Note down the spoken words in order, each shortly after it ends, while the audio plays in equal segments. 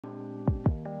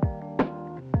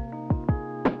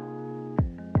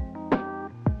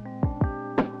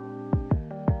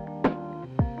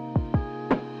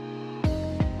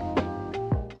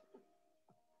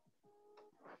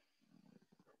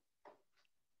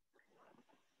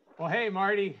Well, hey,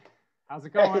 Marty, how's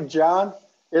it Hey, going? John.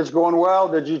 It's going well.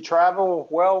 Did you travel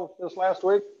well this last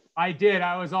week? I did.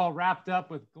 I was all wrapped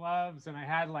up with gloves and I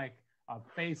had like a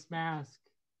face mask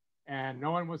and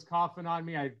no one was coughing on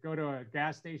me. I'd go to a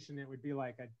gas station. It would be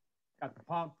like I got the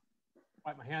pump,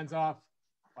 wipe my hands off,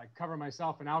 like cover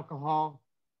myself in alcohol,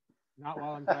 not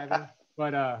while I'm driving.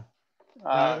 But no,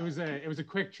 Uh, it was a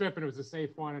quick trip and it was a safe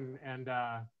one. And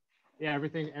yeah,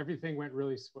 everything went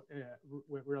really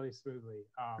smoothly.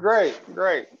 Great,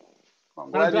 great. I'm But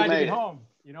I'm glad you glad to be made it. home.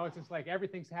 It's just like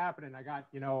everything's happening. I got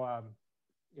the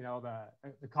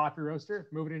coffee roaster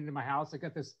moving into my house. I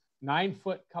got this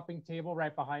 9-foot cupping table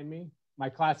right behind me. My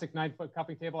classic 9-foot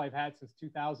cupping table I've had since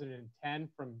 2010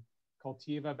 from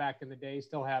Cultiva back in the day.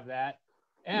 Still have that.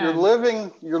 You're And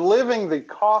living the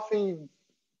coffee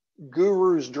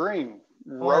guru's dream.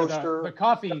 or the Roaster,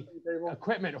 coffee cupping table.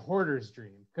 equipment hoarder's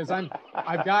dream, because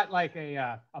I've got like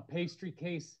a pastry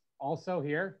case also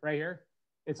here, right here.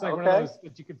 It's like one of Okay. those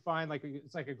that you could find, like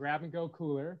it's like a grab and go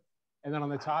cooler, and then on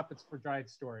the top it's for dried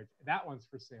storage. That one's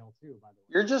for sale too, by the way.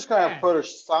 You're just gonna And put a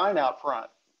sign out front.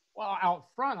 well, out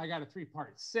front I got a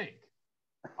 3-part sink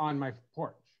on my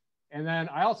porch, and then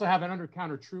I also have an under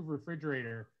counter true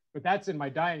refrigerator, but that's in my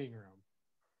dining room.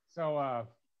 So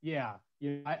yeah,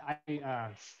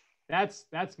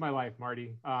 that's my life,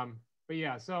 Marty. But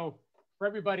yeah, so for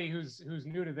everybody who's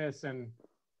new to this and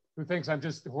who thinks I'm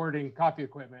just hoarding coffee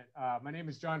equipment, my name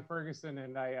is John Ferguson,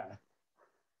 and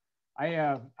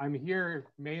I'm here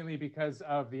mainly because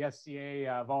of the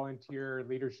SCA volunteer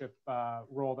leadership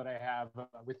role that I have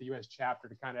with the U.S. chapter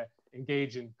to kind of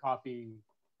engage in coffee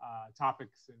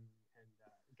topics and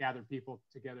gather people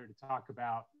together to talk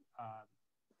about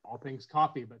all things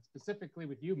coffee, but specifically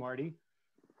with you, Marty,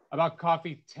 about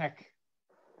coffee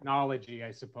technology,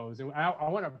 I suppose. And I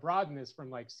want to broaden this from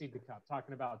like seed to cup,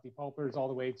 talking about depulpers all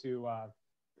the way to,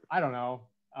 I don't know,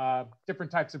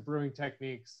 different types of brewing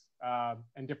techniques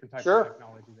and different types Sure. of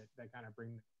technology that kind of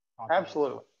bring coffee.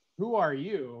 Absolutely. So who are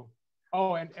you?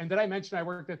 Oh, and did I mention I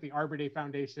worked at the Arbor Day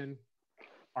Foundation,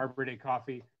 Arbor Day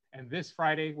Coffee, and this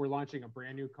Friday we're launching a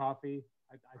brand new coffee.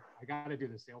 I got to do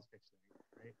the sales pitch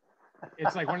thing, right?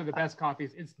 It's like one of the best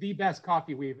coffees. It's the best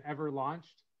coffee we've ever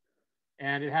launched.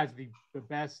 And it has the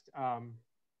best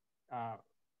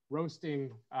roasting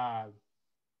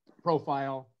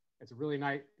profile. It's a really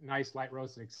nice light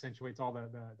roast. It accentuates all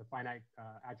the finite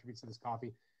attributes of this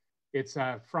coffee. It's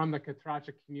from the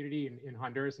Catracha community in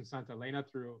Honduras and Santa Elena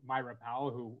through Myra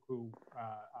Powell, who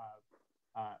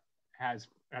has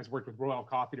worked with Royal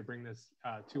Coffee to bring this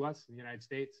to us in the United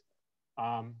States.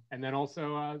 And then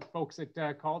also folks at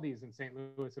Caldi's in St.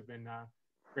 Louis have been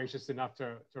gracious enough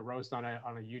to roast on a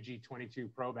UG22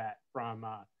 Probat from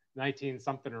 19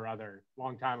 something or other,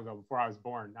 long time ago, before I was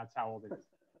born. That's how old it is.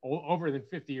 Over than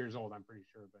 50 years old, I'm pretty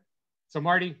sure. But so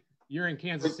Marty, you're in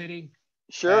Kansas City.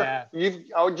 Sure. I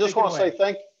would just want to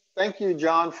say thank you,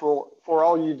 John, for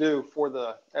all you do for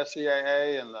the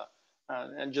SCAA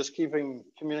and just keeping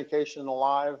communication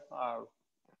alive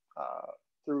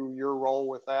through your role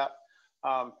with that.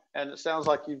 And it sounds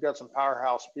like you've got some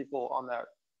powerhouse people on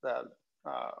that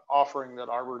offering that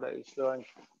Arbor Day is doing.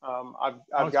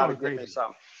 I've got to get me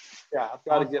some. Yeah, I've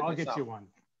got to get me some. I'll get you one.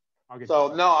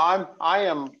 I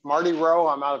am Marty Rowe.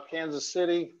 I'm out of Kansas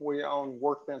City. We own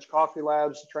Workbench Coffee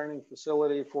Labs, a training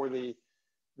facility for the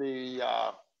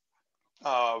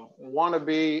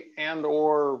wannabe and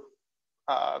or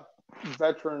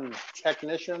veteran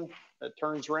technician that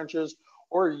turns wrenches,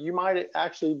 or you might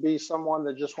actually be someone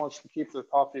that just wants to keep their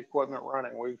coffee equipment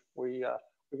running. We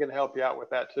can help you out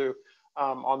with that too.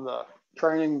 On the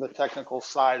training, the technical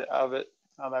side of it,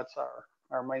 that's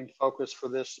our main focus for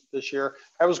this year.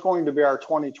 That was going to be our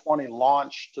 2020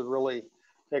 launch to really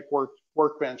take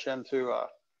Workbench into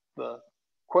the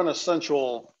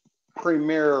quintessential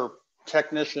premier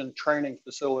technician training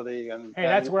facility. And hey,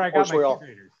 that's where I got my key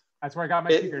graders. That's where I got my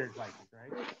key graders license,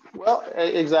 right? Well,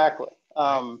 exactly.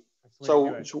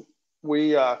 So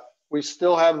we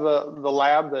still have the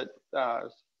lab that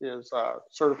is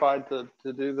certified to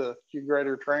do the Q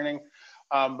grader training,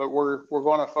 but we're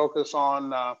going to focus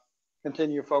on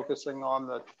continue focusing on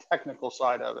the technical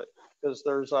side of it, because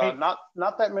there's not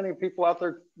that many people out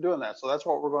there doing that. So that's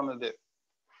what we're going to do.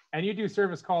 And you do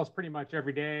service calls pretty much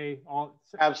every day,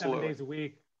 Absolutely. 7 days a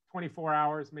week, 24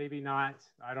 hours, maybe not.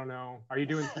 I don't know. Are you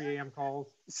doing 3 a.m.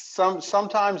 calls?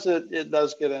 Sometimes it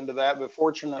does get into that, but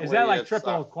fortunately, is that like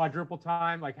triple, quadruple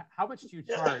time? Like, how much do you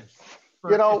charge?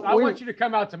 For, I want you to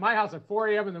come out to my house at 4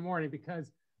 a.m. in the morning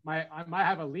because I might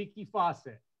have a leaky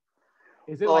faucet.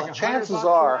 Is it like chances $100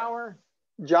 are, an hour?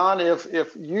 John, if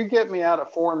you get me out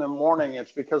at 4 in the morning,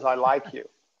 it's because I like you.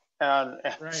 and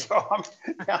Right. so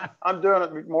I'm doing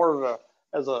it more of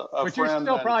as a But you're friend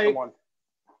still than probably, someone.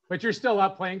 but you're still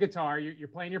up playing guitar. You're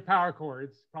playing your power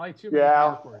chords, probably too many Yeah.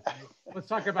 power chords. Let's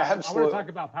talk about, I want Absolutely. to talk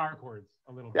about power chords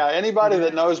a little bit. Yeah, anybody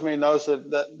that knows me knows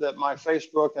that my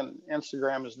Facebook and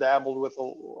Instagram has dabbled with a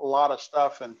lot of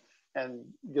stuff, and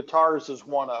guitars is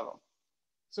one of them.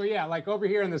 So yeah, like over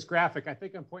here in this graphic, I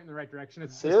think I'm pointing in the right direction.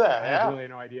 See that? I Yeah. have really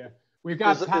no idea. We've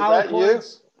got Is power that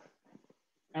chords. you?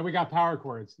 And we got power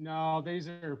chords. No, these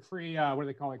are free, what do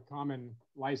they call it? Common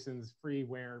license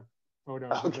freeware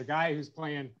photos of the guy who's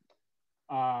playing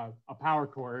a power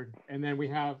chord. And then we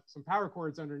have some power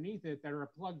chords underneath it that are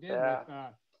plugged in with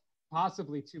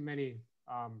possibly too many.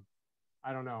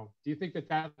 I don't know. Do you think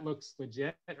that looks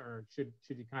legit, or should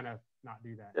you kind of not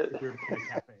do that if you're in a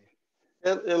cafe?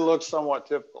 It looks somewhat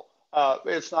typical.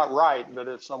 It's not right, but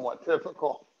it's somewhat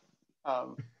typical.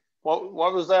 What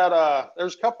was that?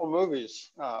 There's a couple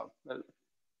movies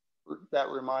that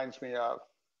reminds me of.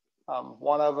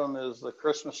 One of them is The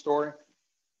Christmas Story.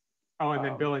 Oh, and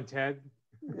then Bill and Ted.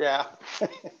 Yeah,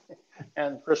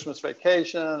 and Christmas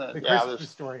Vacation. And the Christmas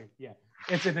Story. Yeah,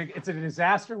 it's a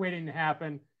disaster waiting to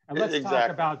happen. And let's talk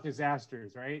about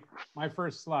disasters, right? My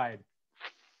first slide.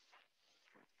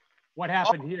 What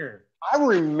happened here? I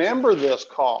remember this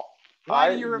call.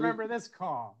 Why do you remember this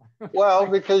call? Well,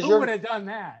 like, because who would have done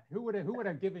that? Who would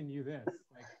have given you this?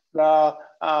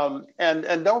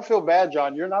 And don't feel bad,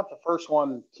 John. You're not the first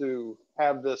one to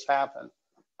have this happen.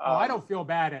 Oh, I don't feel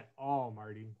bad at all,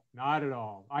 Marty. Not at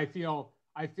all. I feel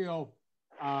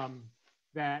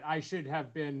that I should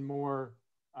have been more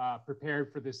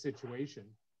prepared for this situation,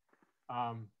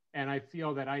 and I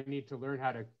feel that I need to learn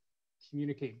how to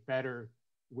communicate better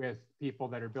with people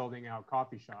that are building out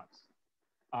coffee shops.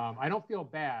 I don't feel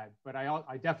bad, but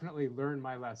I definitely learned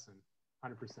my lesson,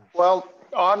 100%. Well,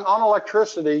 on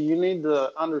electricity, you need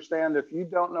to understand if you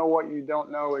don't know what you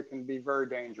don't know, it can be very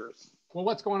dangerous. Well,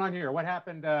 what's going on here? What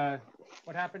happened?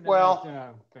 What happened to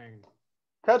that thing?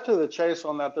 Cut to the chase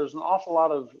on that. There's an awful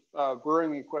lot of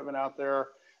brewing equipment out there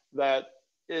that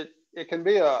it can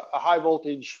be a high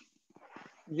voltage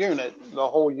unit, the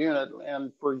whole unit.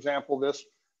 And for example, this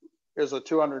is a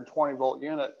 220 volt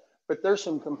unit. But there's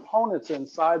some components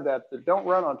inside that don't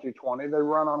run on 220, they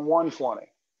run on 120.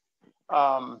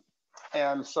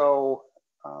 And so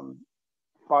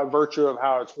by virtue of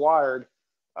how it's wired,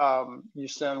 you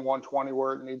send 120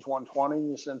 where it needs 120,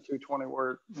 you send 220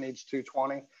 where it needs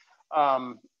 220.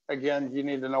 Again, you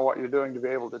need to know what you're doing to be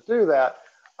able to do that.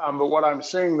 But what I'm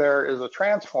seeing there is a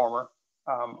transformer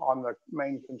on the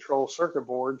main control circuit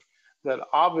board that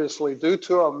obviously, due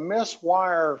to a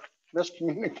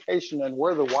miscommunication and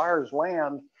where the wires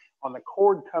land on the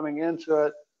cord coming into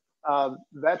it,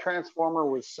 that transformer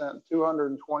was sent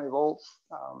 220 volts,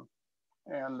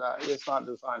 and it's not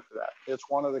designed for that. It's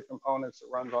one of the components that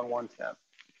runs on 110,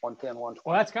 120.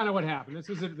 Well, that's kind of what happened.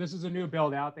 This is a new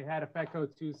build out. They had a FETCO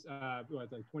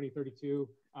 2032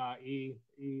 E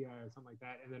something like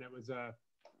that, and then it was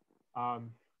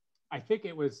I think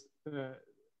it was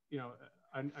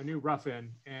a new rough-in,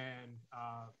 and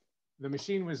the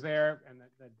machine was there, and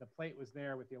the plate was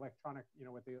there with the electronic,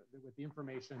 with the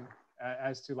information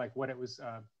as to like what it was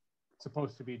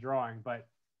supposed to be drawing. But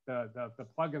the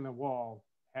plug in the wall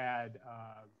had,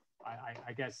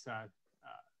 I guess,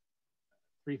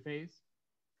 three-phase.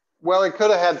 Well, it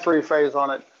could have had three-phase on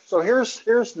it. So here's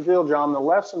the deal, John. The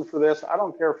lesson for this: I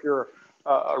don't care if you're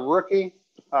a rookie,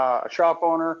 a shop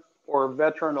owner, or a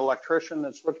veteran electrician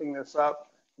that's looking this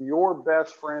up. Your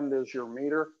best friend is your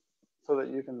meter, so that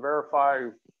you can verify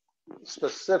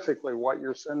specifically what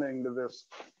you're sending to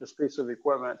this piece of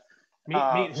equipment.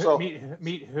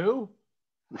 Meet who?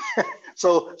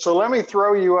 So let me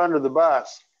throw you under the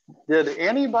bus. Did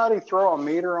anybody throw a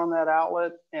meter on that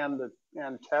outlet and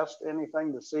test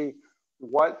anything to see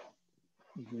what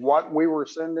we were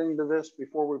sending to this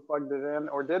before we plugged it in,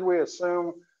 or did we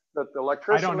assume that the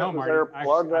electrician that was there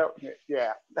plugged that?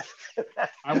 Yeah.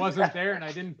 I wasn't there, and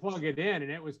I didn't plug it in,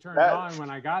 and it was turned on when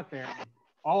I got there.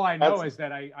 All I know is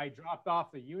that I dropped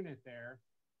off the unit there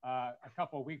a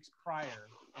couple of weeks prior,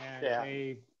 and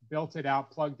they built it out,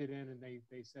 plugged it in, and they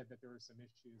said that there were some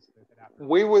issues with it after.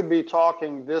 We would be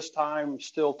talking this time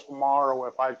still tomorrow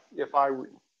if I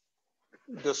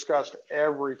discussed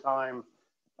every time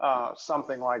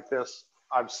something like this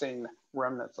I've seen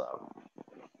remnants of.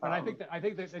 But I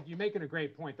think that you're making a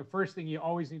great point. The first thing you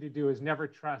always need to do is never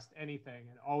trust anything,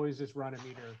 and always just run a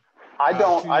meter. I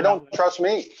don't trust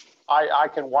me. I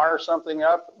can wire something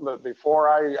up, but before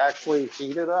I actually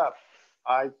heat it up,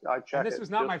 I check it. And this was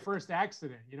not my first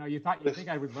accident. You think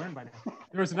I would learn by now.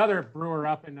 There was another brewer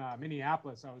up in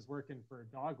Minneapolis. I was working for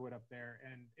Dogwood up there,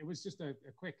 and it was just a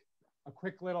quick a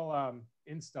quick little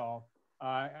install.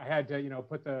 I had to,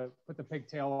 put the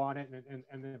pigtail on it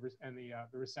and the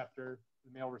receptor,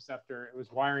 the male receptor. It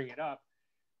was wiring it up,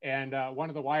 and one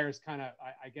of the wires kind of,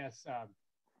 I guess,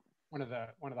 one of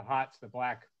the hots, the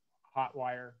black hot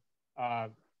wire,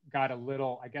 got a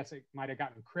little. I guess it might have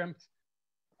gotten crimped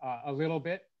a little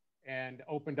bit and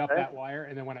opened up that wire.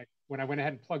 And then when I went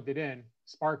ahead and plugged it in,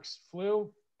 sparks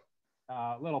flew,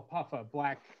 a little puff of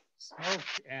black smoke,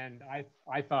 and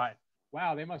I thought,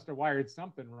 wow, they must have wired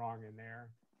something wrong in there.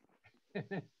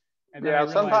 And then I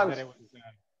realized sometimes that it was,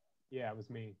 it was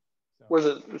me. So. Was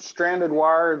it stranded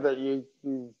wire that you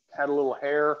had a little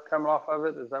hair coming off of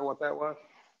it? Is that what that was?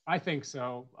 I think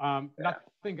so.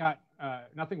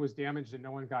 Nothing was damaged and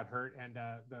no one got hurt, and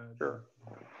it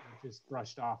just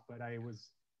brushed off. But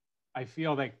I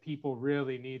feel like people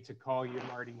really need to call you,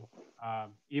 Marty,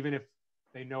 even if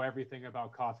they know everything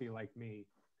about coffee like me.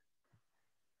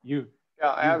 You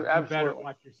better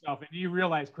watch yourself, and you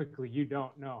realize quickly you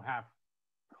don't know half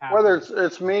whether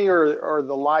it's me or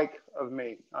the like of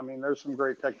me. I mean, there's some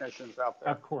great technicians out there.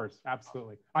 Of course,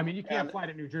 absolutely. I mean, you can't fly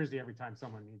to New Jersey every time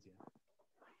someone needs you.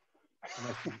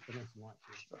 Unless you want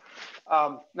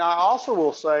to. Now, I also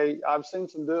will say I've seen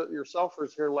some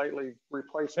do-it-yourselfers here lately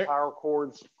replace power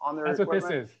cords on their equipment. That's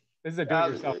what this is. This is a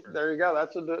do-it-yourselfer. There you go.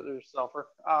 That's a do-it-yourselfer.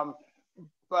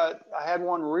 But I had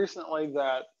one recently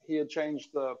that he had changed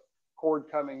the cord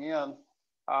coming in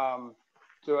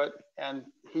to it, and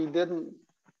he did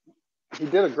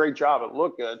a great job. It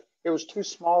looked good. It was too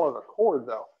small of a cord,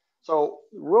 though. So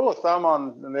rule of thumb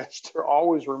on this to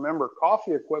always remember,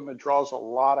 coffee equipment draws a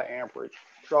lot of amperage,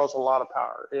 draws a lot of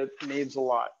power. It needs a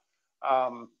lot. I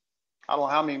don't know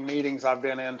how many meetings I've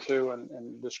been into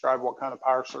and describe what kind of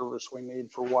power service we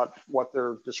need for what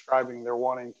they're describing they're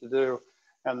wanting to do.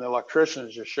 And the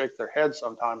electricians just shake their heads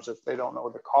sometimes if they don't know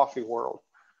the coffee world.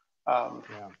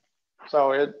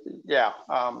 So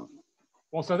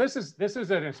well, so this is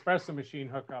an espresso machine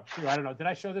hookup too. I don't know. Did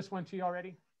I show this one to you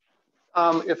already?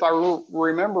 If I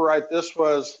remember right,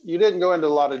 you didn't go into a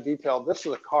lot of detail. This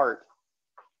is a cart.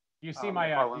 You see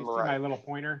my little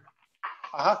pointer?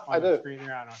 I do. Screen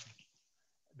there? I don't know.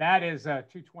 That is a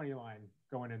 220 line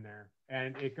going in there,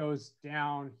 and it goes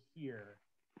down here.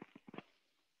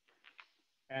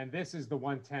 And this is the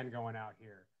 110 going out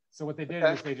here. So what they did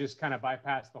is they just kind of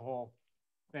bypassed the whole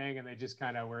thing, and they just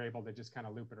kind of were able to just kind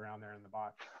of loop it around there in the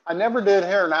box. I never did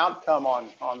hear an outcome on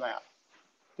that.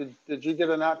 Did you get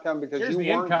an outcome? Because here's the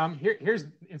income. Here's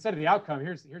instead of the outcome.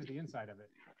 Here's the inside of it.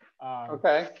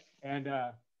 Okay. And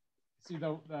see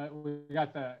we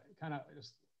got the kind of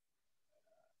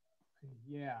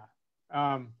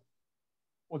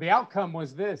well, the outcome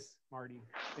was this, Marty.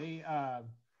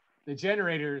 The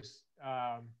generators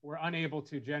were unable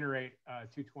to generate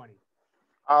 220.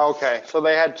 Okay, so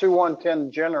they had two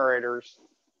 110 generators.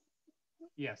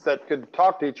 Yes. That could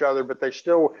talk to each other, but they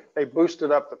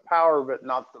boosted up the power, but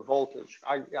not the voltage.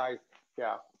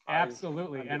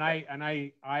 Absolutely.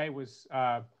 I was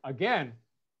again,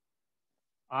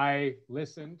 I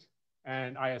listened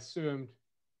and I assumed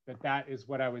that is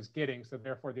what I was getting. So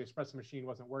therefore the espresso machine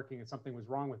wasn't working and something was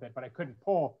wrong with it, but I couldn't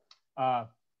pull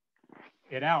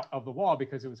it out of the wall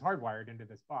because it was hardwired into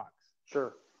this box.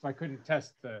 Sure. So I couldn't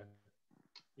test the,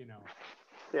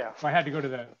 Yeah. So I had to go to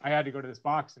this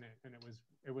box, and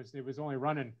it was only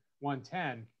running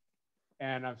 110,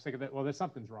 and I was thinking that, well,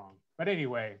 something's wrong. But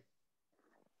anyway,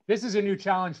 this is a new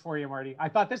challenge for you, Marty. I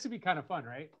thought this would be kind of fun,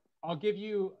 right? I'll give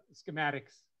you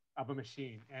schematics of a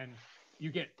machine, and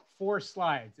you get 4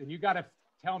 slides, and you got to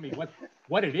tell me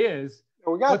what it is.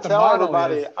 We got to tell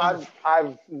everybody,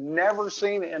 I've never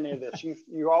seen any of this.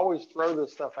 You always throw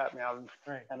this stuff at me,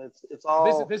 and it's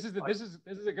all. This is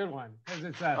a good one, because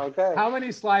it's okay. How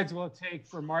many slides will it take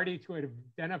for Marty to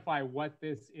identify what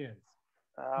this is?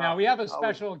 Now we have a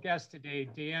special guest today,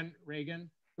 Dan Reagan,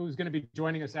 who's going to be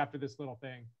joining us after this little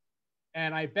thing,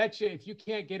 and I bet you if you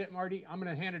can't get it, Marty, I'm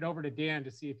going to hand it over to Dan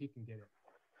to see if he can get it.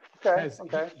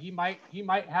 Okay. He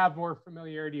might have more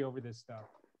familiarity over this stuff.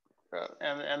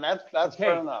 And that's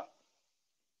fair enough.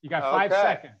 You got 5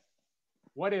 seconds.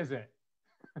 What is it?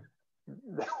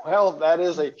 Well, that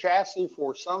is a chassis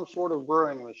for some sort of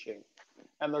brewing machine,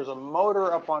 and there's a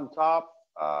motor up on top,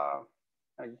 a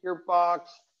gearbox.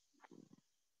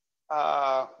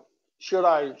 Should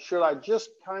I just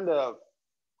kind of?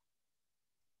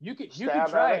 You can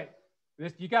try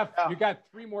it. You got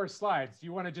 3 more slides. Do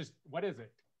you want to just? What is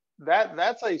it?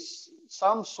 That's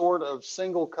some sort of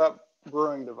single cup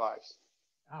brewing device.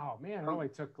 Oh man, it only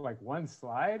took like 1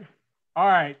 slide. All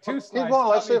right, 2 slides. Keep going.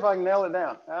 Let's see if I can nail it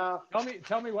down.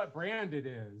 Tell me what brand it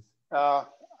is. I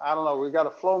don't know. We've got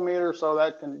a flow meter, so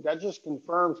that just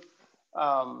confirms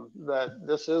that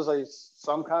this is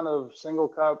some kind of single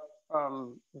cup,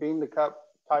 bean to cup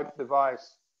type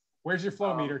device. Where's your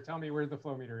flow meter? Tell me where the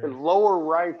flow meter The is. lower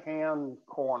right-hand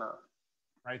corner.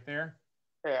 Right there?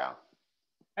 Yeah.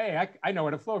 Hey, I know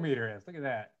what a flow meter is. Look at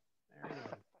that. There you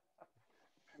go.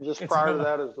 Just prior to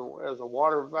that is a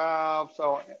water valve.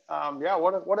 So yeah,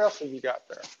 what else have you got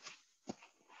there?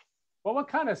 Well, what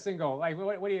kind of single? Like,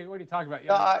 what are you talking about?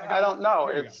 No, I don't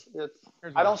know.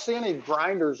 I don't see any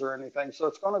grinders or anything. So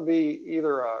it's going to be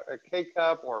either a K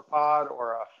cup or a pod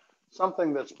or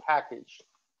something that's packaged.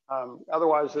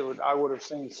 Otherwise, I would have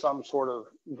seen some sort of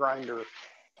grinder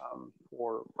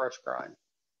for fresh grind.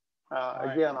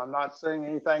 Again, I'm not seeing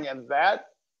anything. And that.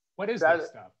 What is that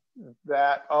stuff?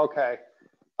 Okay.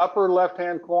 Upper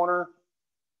left-hand corner.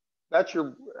 That's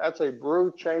a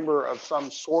brew chamber of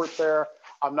some sort there.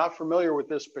 I'm not familiar with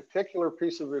this particular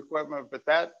piece of equipment, but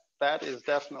that is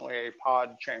definitely a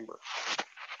pod chamber.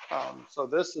 So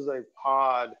this is a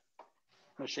pod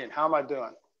machine. How am I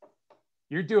doing?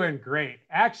 You're doing great.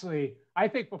 Actually, I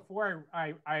think before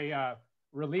I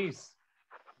release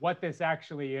what this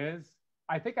actually is,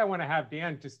 I think I want to have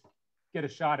Dan just get a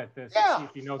shot at this and see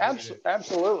if he knows what it is.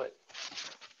 Absolutely.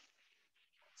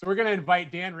 So we're going to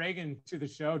invite Dan Reagan to the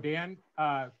show. Dan,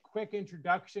 quick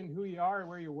introduction, who you are,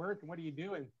 where you work, and what are you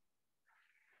doing?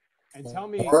 And tell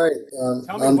me. All right.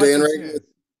 I'm Dan Reagan.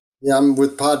 Yeah, I'm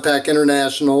with PodPack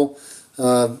International.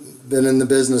 Been in the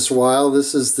business a while.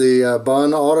 This is the Bunn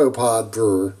Autopod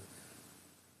brewer.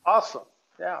 Awesome.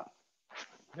 Yeah.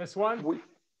 This one?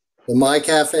 The My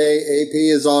Cafe AP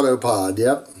is Autopod.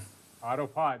 Yep.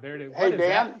 Autopod. There it is. Hey,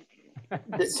 Dan.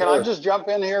 Can I just jump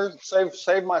in here,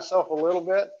 save myself a little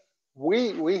bit?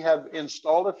 We have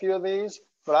installed a few of these,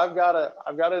 but I've got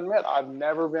to admit I've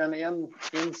never been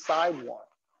inside one.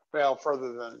 Well,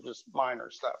 further than just minor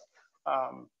stuff.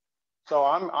 So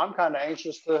I'm kind of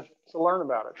anxious to learn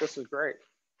about it. This is great.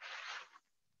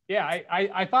 Yeah,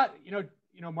 I thought you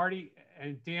know Marty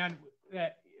and Dan,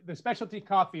 that the specialty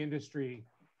coffee industry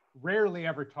rarely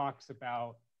ever talks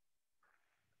about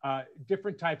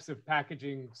different types of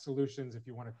packaging solutions, if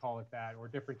you want to call it that, or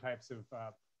different types of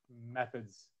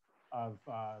methods of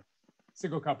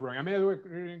single cup brewing. I mean,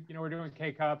 we're doing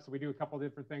K cups, we do a couple of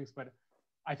different things, but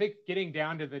I think getting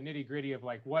down to the nitty gritty of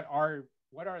like what are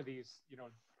these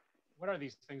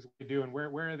things we do, and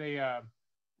where are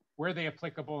they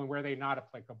applicable and where are they not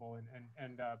applicable,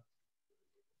 and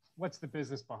what's the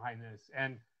business behind this,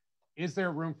 and is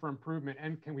there room for improvement,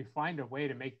 and can we find a way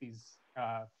to make these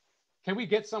can we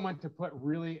get someone to put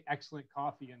really excellent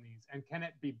coffee in these, and can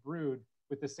it be brewed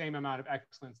with the same amount of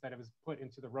excellence that it was put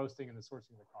into the roasting and the sourcing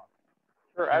of the coffee?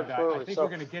 Sure, absolutely. I think we're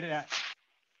going to get it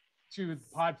to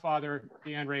Podfather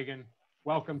Dan Reagan.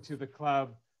 Welcome to the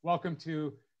club. Welcome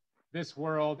to this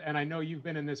world. And I know you've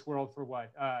been in this world for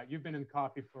what? You've been in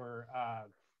coffee for a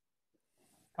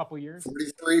couple years?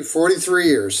 43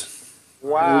 years.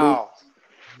 Wow.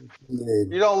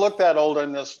 You don't look that old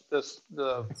in this.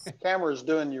 The camera's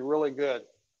doing you really good.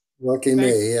 Lucky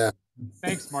me, yeah.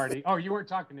 Thanks, Marty. Oh, you weren't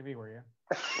talking to me, were you?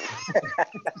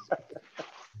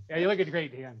 Yeah, you're looking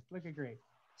great, Dan. Looking great.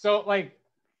 So, like,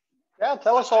 yeah,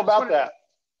 tell us all about that.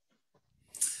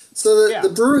 So the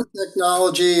brewing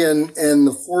technology and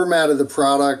the format of the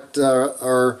product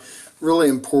are really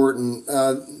important.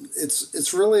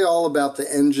 It's really all about the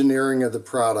engineering of the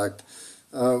product.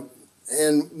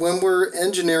 And when we're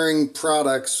engineering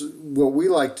products, what we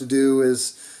like to do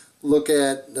is look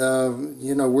at,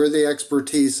 where the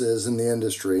expertise is in the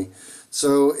industry.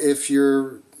 So if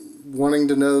you're wanting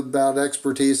to know about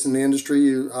expertise in the industry,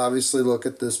 you obviously look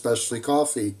at the Specialty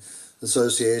Coffee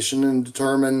Association and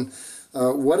determine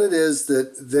what it is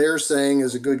that they're saying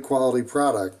is a good quality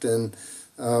product. And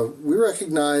we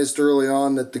recognized early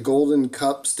on that the Golden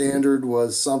Cup standard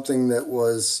was something that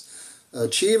was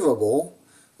achievable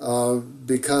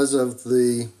because of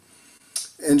the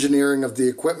engineering of the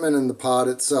equipment and the pod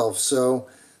itself. So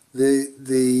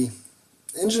the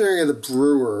engineering of the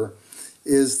brewer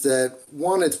is that,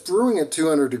 one, it's brewing at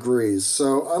 200 degrees.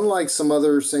 So unlike some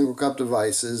other single cup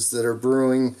devices that are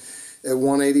brewing at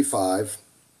 185,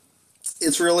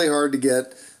 it's really hard to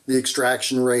get the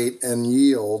extraction rate and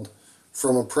yield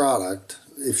from a product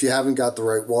if you haven't got the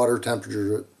right water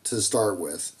temperature to start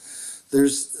with.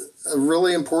 There's a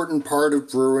really important part of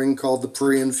brewing called the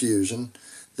pre-infusion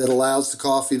that allows the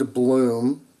coffee to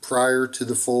bloom prior to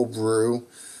the full brew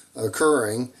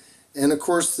occurring. And of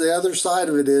course, the other side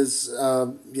of it is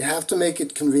you have to make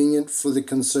it convenient for the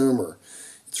consumer.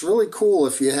 It's really cool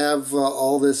if you have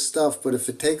all this stuff, but if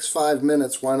it takes 5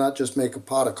 minutes, why not just make a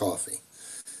pot of coffee?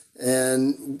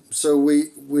 And so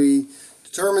we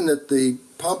determined that the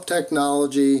pump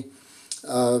technology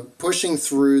pushing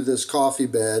through this coffee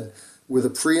bed with a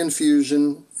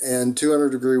pre-infusion and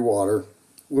 200-degree water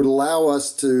would allow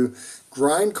us to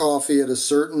grind coffee at a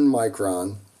certain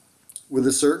micron with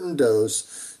a certain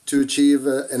dose to achieve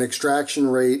an extraction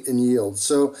rate and yield.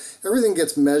 So everything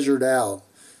gets measured out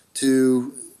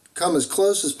to come as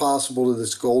close as possible to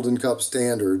this golden cup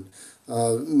standard.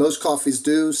 Most coffees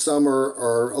do. Some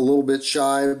are a little bit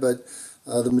shy, but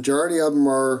the majority of them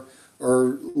are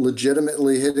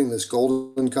legitimately hitting this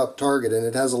golden cup target. And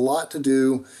it has a lot to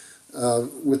do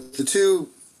with the two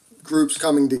groups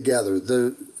coming together,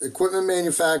 the equipment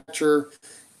manufacturer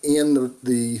and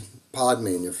the pod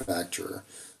manufacturer.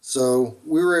 So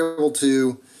we were able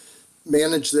to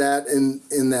manage that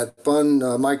in that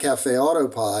Bun My Cafe Auto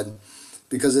Pod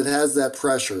because it has that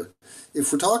pressure.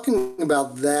 If we're talking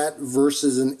about that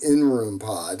versus an in-room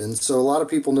pod, and so a lot of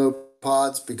people know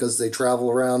pods because they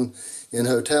travel around in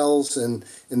hotels and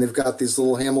they've got these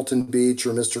little Hamilton Beach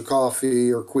or Mr.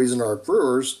 Coffee or Cuisinart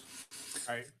brewers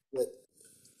Right.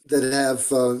 that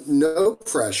have no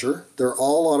pressure. They're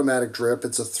all automatic drip.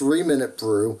 It's a 3-minute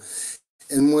brew.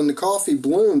 And when the coffee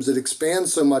blooms, it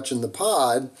expands so much in the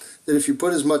pod that if you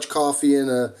put as much coffee in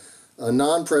a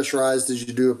non-pressurized as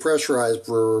you do a pressurized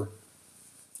brewer,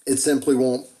 it simply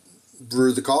won't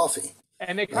brew the coffee.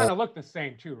 And they kind of look the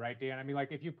same too, right, Dan? I mean,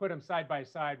 like if you put them side by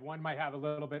side, one might have a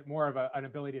little bit more of an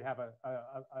ability to have a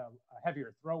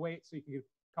heavier throw weight, so you can get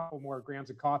a couple more grams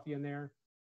of coffee in there,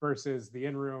 versus the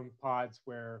in-room pods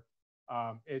where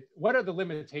what are the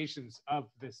limitations of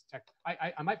this tech?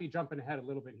 I might be jumping ahead a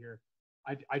little bit here.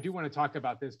 I do want to talk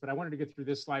about this, but I wanted to get through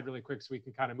this slide really quick so we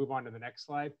can kind of move on to the next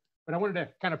slide. But I wanted to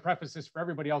kind of preface this for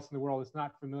everybody else in the world that's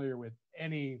not familiar with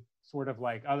any sort of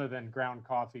like other than ground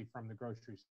coffee from the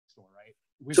grocery store,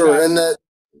 right? Sure, and that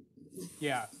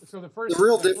yeah. So the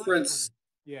real difference.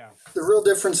 Yeah. The real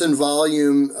difference in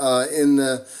volume in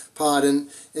the pod, and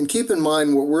keep in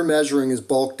mind what we're measuring is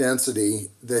bulk density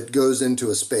that goes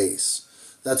into a space.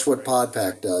 That's what Pod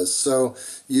Pack does. So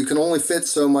you can only fit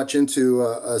so much into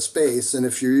a space, and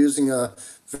if you're using a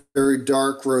very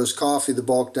dark roast coffee, the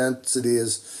bulk density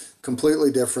is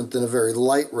completely different than a very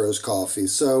light roast coffee.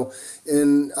 So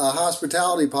in a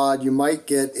hospitality pod, you might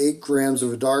get 8 grams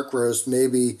of a dark roast,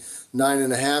 maybe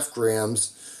 9.5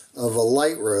 grams of a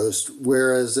light roast,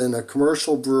 whereas in a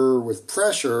commercial brewer with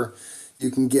pressure, you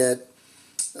can get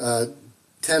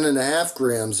 10.5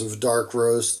 grams of dark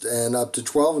roast and up to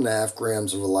 12.5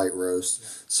 grams of a light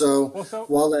roast. So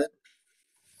while that,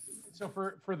 so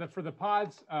for the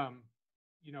pods,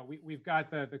 you know, we've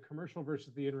got the commercial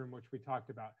versus the in-room, which we talked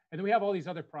about, and then we have all these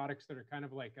other products that are kind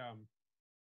of like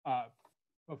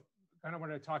kind of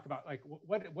want to talk about, like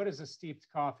what is a steeped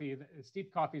coffee? A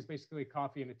steeped coffee is basically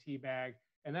coffee in a tea bag,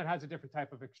 and that has a different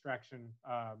type of extraction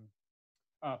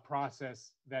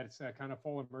process that's kind of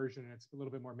full immersion, and it's a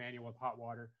little bit more manual with hot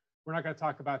water. We're not going to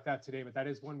talk about that today, but that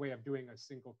is one way of doing a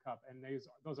single cup. And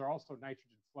those are also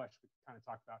nitrogen flush. We kind of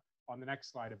talked about on the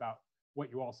next slide about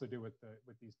what you also do with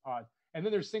these pods. And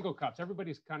then there's single cups.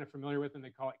 Everybody's kind of familiar with them. They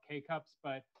call it K-cups,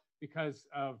 but because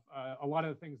of a lot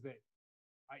of the things that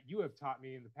you have taught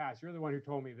me in the past, you're the one who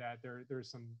told me that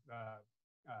there's some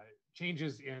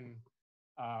changes in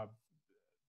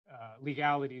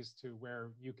legalities to where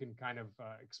you can kind of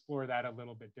explore that a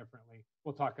little bit differently.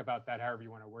 We'll talk about that however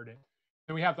you want to word it.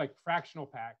 And we have like fractional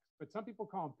packs, but some people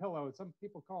call them pillows, some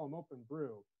people call them open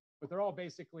brew, but they're all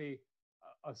basically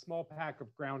a small pack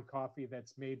of ground coffee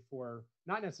that's made for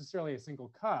not necessarily a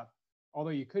single cup,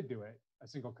 although you could do it a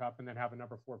single cup and then have a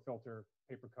number 4 filter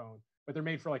paper cone, but they're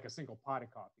made for like a single pot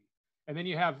of coffee. And then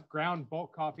you have ground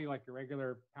bulk coffee, like your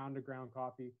regular pound of ground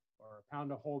coffee or a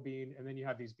pound of whole bean. And then you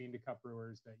have these bean to cup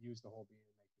brewers that use the whole bean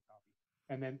and make the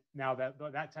coffee. And then now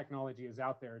that technology is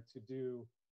out there to do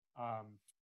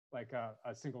like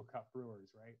a single cup brewers,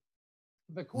 right?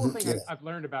 The cool thing I've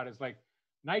learned about is like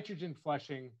nitrogen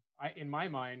flushing. In my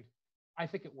mind, I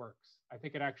think it works. I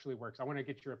think it actually works. I want to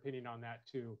get your opinion on that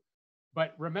too.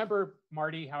 But remember,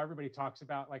 Marty, how everybody talks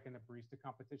about like in the barista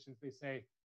competitions, they say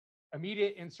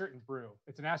immediate insert and brew.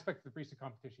 It's an aspect of the barista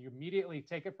competition. You immediately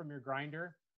take it from your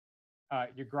grinder,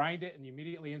 you grind it, and you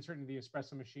immediately insert it into the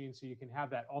espresso machine so you can have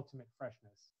that ultimate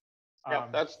freshness. Yeah,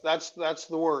 that's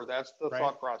the word. That's the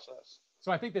thought process.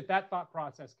 So I think that thought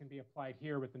process can be applied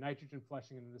here with the nitrogen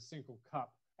flushing and the single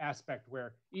cup aspect,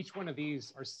 where each one of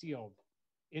these are sealed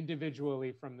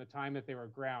individually from the time that they were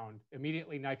ground,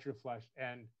 immediately nitrogen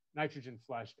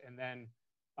flushed, and then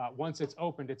once it's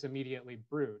opened, it's immediately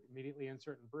brewed, immediately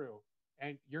insert and brew.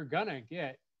 And you're gonna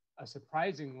get a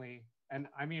surprisingly, and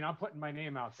I mean, I'm putting my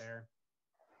name out there,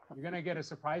 you're gonna get a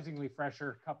surprisingly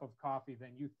fresher cup of coffee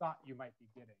than you thought you might be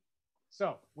getting.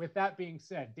 So with that being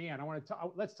said, Dan,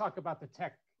 let's talk about the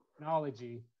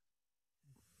technology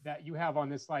that you have on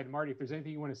this slide. Marty, if there's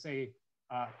anything you want to say,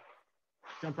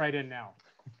 jump right in now.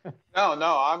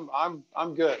 No,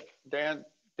 I'm good. Dan,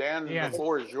 the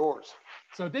floor is yours.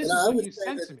 So this is what you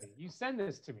send to me. You send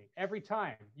this to me every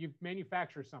time you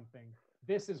manufacture something.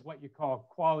 This is what you call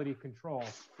quality control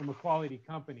from a quality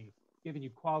company, giving you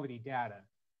quality data.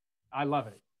 I love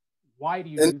it. Why do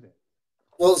you do that?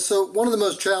 Well, so one of the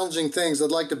most challenging things,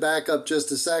 I'd like to back up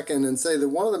just a second and say that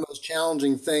one of the most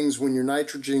challenging things when you're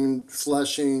nitrogen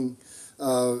flushing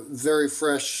very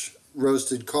fresh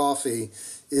roasted coffee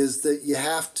is that you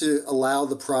have to allow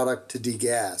the product to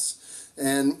degas.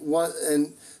 And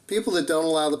people that don't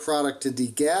allow the product to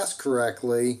degas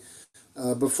correctly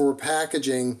before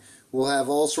packaging will have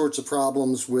all sorts of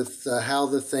problems with how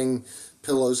the thing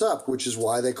pillows up, which is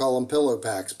why they call them pillow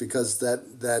packs, because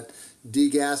that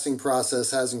degassing process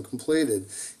hasn't completed.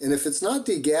 And if it's not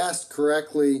degassed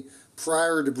correctly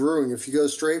prior to brewing, if you go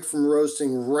straight from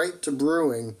roasting right to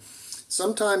brewing,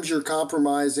 sometimes you're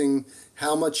compromising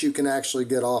how much you can actually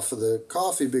get off of the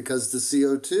coffee because the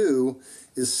CO2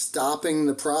 is stopping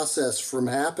the process from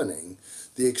happening,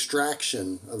 the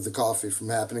extraction of the coffee from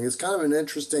happening. It's kind of an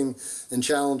interesting and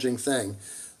challenging thing.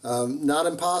 Not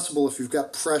impossible if you've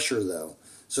got pressure, though.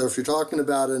 So if you're talking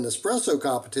about an espresso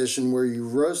competition where you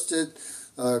roast it,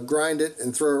 grind it,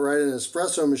 and throw it right in an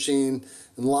espresso machine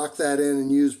and lock that in and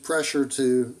use pressure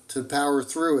to power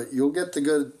through it, you'll get the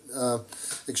good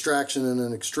extraction in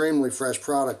an extremely fresh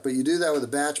product. But you do that with a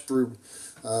batch brew,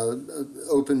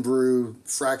 open brew,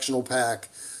 fractional pack.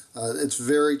 It's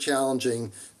very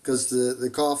challenging because the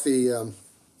coffee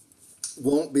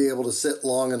won't be able to sit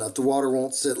long enough. The water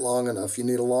won't sit long enough. You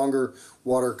need a longer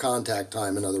water contact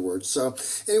time, in other words. So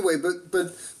anyway, but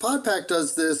PodPack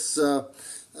does this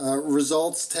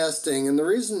results testing, and the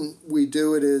reason we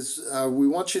do it is we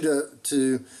want you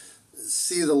to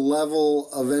see the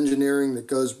level of engineering that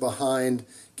goes behind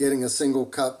getting a single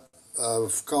cup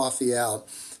of coffee out.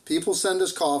 People send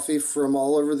us coffee from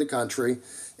all over the country,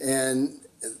 and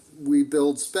we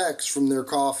build specs from their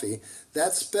coffee.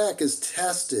 That spec is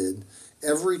tested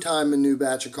every time a new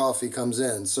batch of coffee comes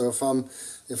in. So if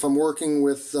I'm working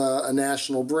with a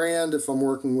national brand, if I'm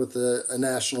working with a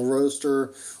national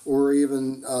roaster, or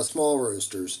even small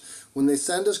roasters, when they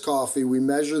send us coffee, we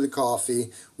measure the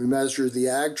coffee, we measure the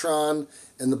agtron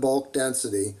and the bulk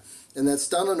density, and that's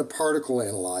done on a particle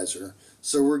analyzer.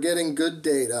 So we're getting good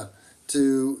data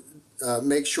to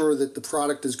make sure that the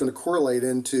product is going to correlate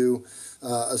into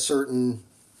a certain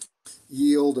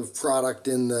yield of product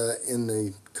in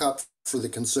the cup for the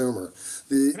consumer.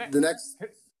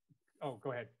 Oh,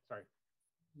 go ahead. Sorry.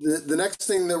 The next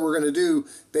thing that we're going to do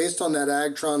based on that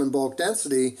agtron and bulk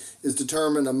density is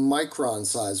determine a micron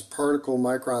size, particle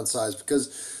micron size,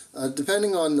 because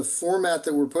depending on the format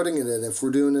that we're putting it in, if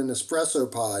we're doing an espresso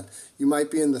pod, you might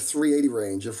be in the 380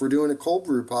 range. If we're doing a cold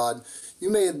brew pod, you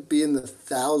may be in the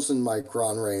 1,000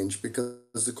 micron range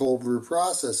because the cold brew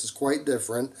process is quite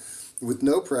different with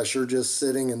no pressure, just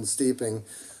sitting and steeping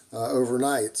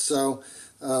overnight. So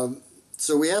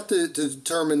we have to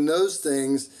determine those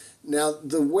things. Now,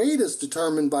 the weight is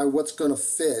determined by what's going to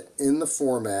fit in the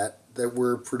format that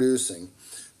we're producing.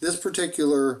 This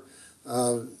particular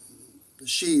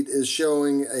sheet is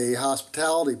showing a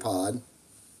hospitality pod,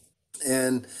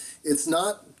 and it's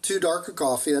not too dark a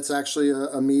coffee. That's actually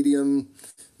a medium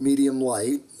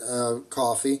light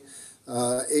coffee.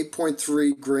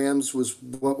 8.3 grams was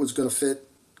what was going to fit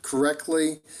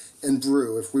correctly and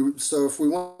brew. If we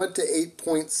went to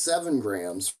 8.7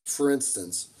 grams, for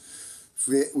instance,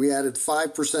 if we added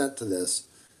 5% to this,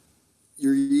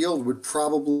 your yield would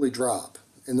probably drop.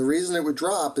 And the reason it would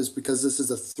drop is because this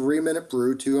is a 3-minute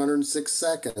brew, 206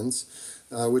 seconds,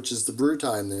 which is the brew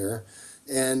time there.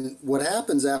 And what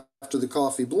happens after the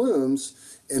coffee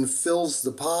blooms and fills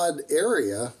the pod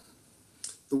area,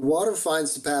 the water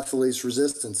finds the path of least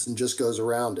resistance and just goes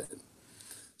around it.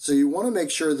 So you want to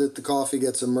make sure that the coffee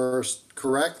gets immersed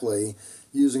correctly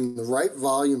using the right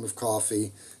volume of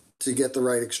coffee to get the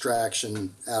right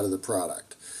extraction out of the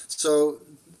product. So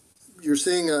you're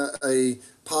seeing a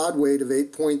pod weight of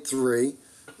 8.3,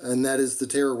 and that is the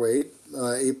tare weight,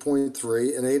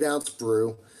 8.3, an 8-ounce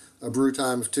brew, a brew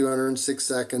time of 206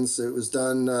 seconds. It was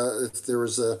done, if there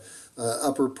was a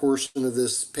upper portion of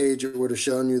this page, it would have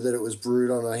shown you that it was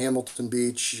brewed on a Hamilton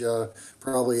Beach,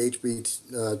 probably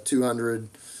HB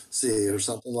 200C or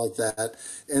something like that.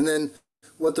 And then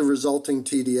what the resulting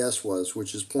TDS was,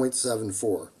 which is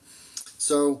 0.74.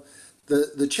 So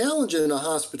the challenge in a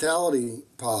hospitality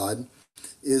pod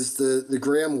is the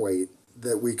gram weight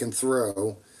that we can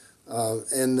throw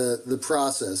and the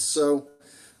process. So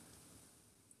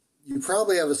you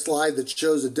probably have a slide that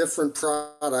shows a different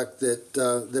product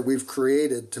that we've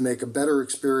created to make a better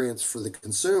experience for the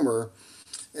consumer,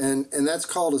 and that's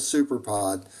called a super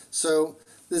pod. So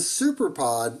this super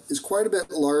pod is quite a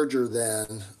bit larger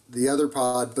than the other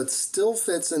pod, but still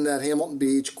fits in that Hamilton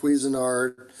Beach,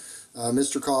 Cuisinart,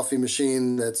 Mr. Coffee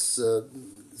machine that's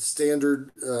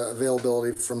standard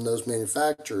availability from those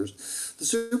manufacturers. The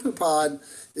super pod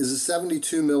is a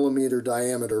 72 millimeter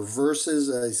diameter versus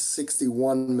a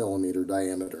 61 millimeter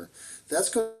diameter. That's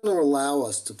going to allow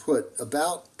us to put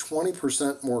about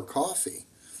 20% more coffee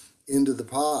into the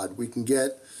pod. We can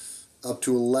get up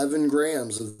to 11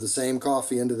 grams of the same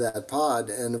coffee into that pod.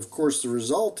 And of course, the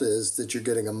result is that you're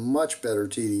getting a much better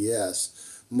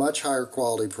TDS, much higher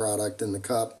quality product in the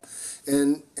cup,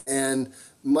 and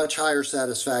much higher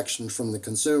satisfaction from the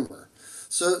consumer.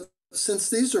 So since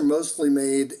these are mostly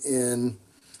made in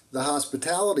the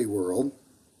hospitality world,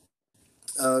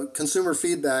 consumer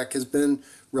feedback has been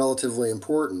relatively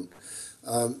important.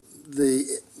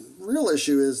 The real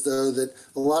issue is, though, that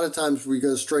a lot of times we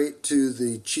go straight to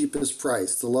the cheapest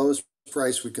price, the lowest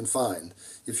price we can find.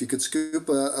 If you could scoop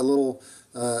a little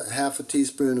half a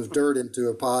teaspoon of dirt into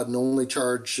a pod and only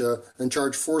charge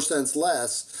 4 cents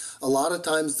less, a lot of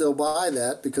times they'll buy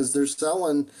that because they're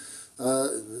selling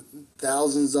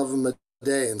thousands of them a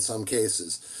day in some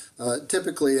cases.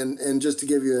 Typically, and just to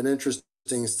give you an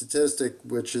interesting statistic,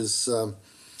 which is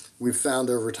we've found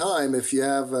over time, if you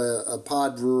have a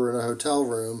pod brewer in a hotel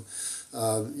room,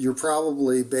 you're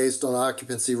probably, based on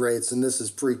occupancy rates, and this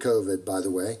is pre-COVID, by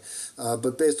the way,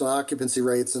 but based on occupancy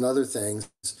rates and other things,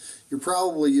 you're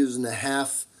probably using a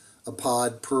half a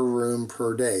pod per room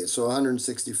per day, so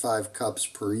 165 cups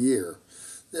per year.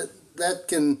 That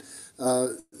can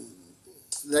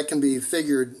be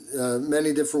figured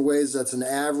many different ways. That's an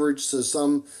average. So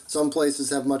some places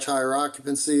have much higher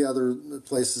occupancy, other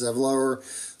places have lower,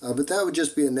 but that would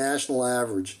just be a national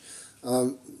average.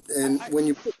 I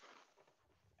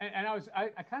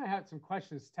kind of had some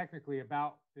questions technically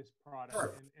about this product,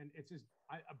 Sure. and it's just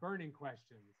a burning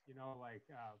question. Like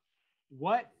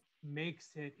what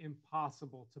makes it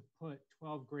impossible to put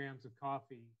 12 grams of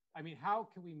coffee? I mean, how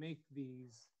can we make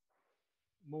these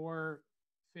more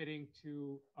fitting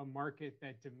to a market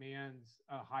that demands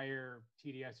a higher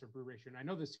TDS or brew ratio? And I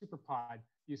know the super pod,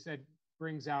 you said,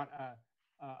 brings out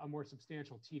a more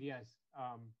substantial TDS.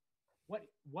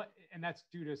 And that's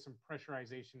due to some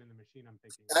pressurization in the machine, I'm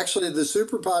thinking. Actually, the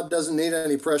super pod doesn't need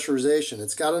any pressurization.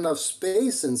 It's got enough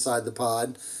space inside the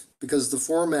pod because the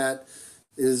format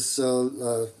is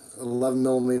 11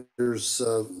 millimeters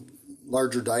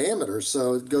larger diameter.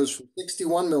 So it goes from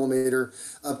 61 millimeter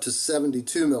up to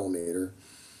 72 millimeter.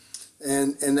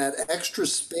 And that extra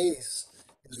space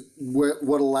is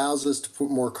what allows us to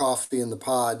put more coffee in the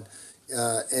pod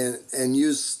and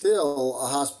use still a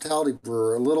hospitality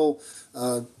brewer. A little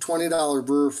 $20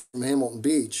 brewer from Hamilton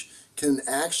Beach can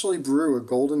actually brew a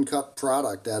golden cup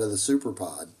product out of the super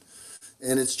pod.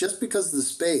 And it's just because the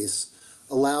space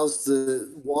allows the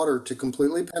water to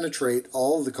completely penetrate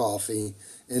all of the coffee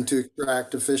and to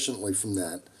extract efficiently from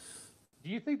that. Do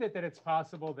you think that it's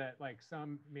possible that like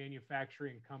some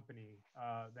manufacturing company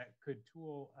that could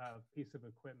tool a piece of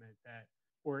equipment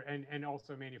and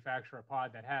also manufacture a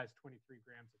pod that has 23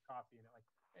 grams of coffee in it? Like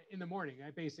in the morning,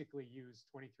 I basically use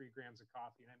 23 grams of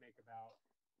coffee and I make about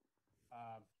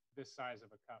this size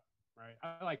of a cup, right?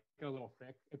 I like it a little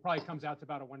thick. It probably comes out to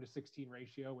about a 1:16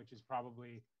 ratio, which is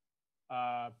probably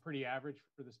pretty average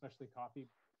for the specialty coffee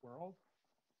world.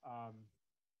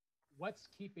 What's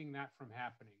keeping that from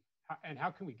happening? And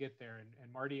how can we get there?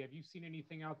 And Marty, have you seen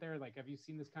anything out there? Like, have you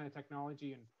seen this kind of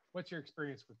technology? And what's your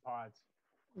experience with pods?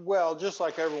 Well, just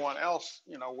like everyone else,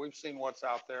 we've seen what's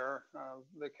out there,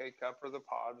 the K-Cup or the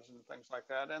pods and things like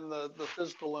that. And the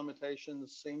physical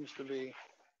limitations seems to be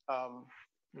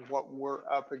what we're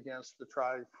up against to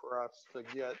try for us to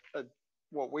get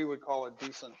what we would call a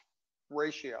decent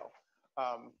ratio,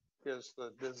 is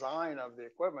the design of the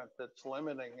equipment that's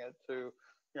limiting it to,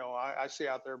 I see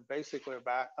out there basically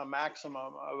about a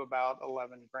maximum of about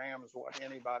 11 grams, what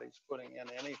anybody's putting in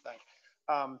anything.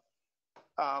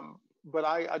 But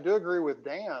I do agree with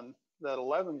Dan that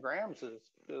 11 grams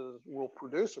will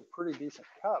produce a pretty decent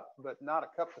cup, but not a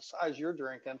cup the size you're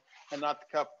drinking and not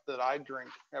the cup that I drink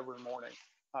every morning.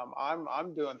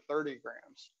 I'm doing 30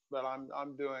 grams, but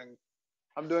I'm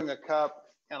doing a cup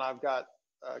and I've got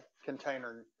a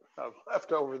container of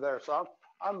left over there. So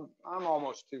I'm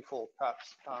almost 2 full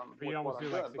cups. But you almost do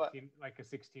like a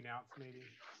 16 ounce maybe.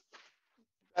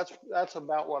 That's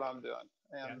about what I'm doing.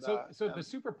 And yeah. So the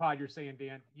super pod, you're saying,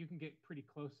 Dan, you can get pretty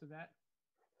close to that.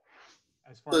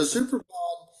 As far as the super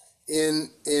pod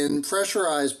In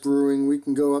pressurized brewing, we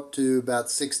can go up to about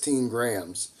 16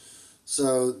 grams.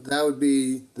 So that would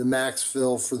be the max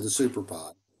fill for the super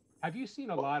pod. Have you seen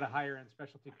a lot of higher end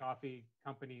specialty coffee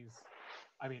companies?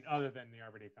 I mean, other than the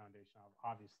Arbor Day Foundation,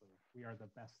 obviously, we are the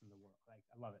best in the world. Like,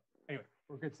 I love it. Anyway,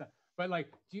 we're good stuff. But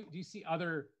like, do you see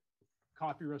other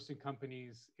coffee roasting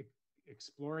companies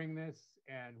exploring this?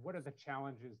 And what are the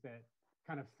challenges that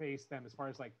kind of face them as far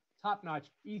as like top notch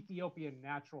Ethiopian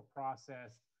natural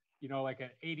process, like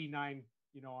an 89,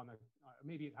 on the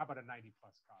maybe how about a 90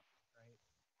 plus coffee, right?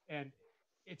 And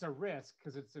it's a risk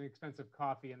because it's an expensive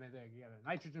coffee, and then you got a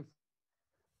nitrogen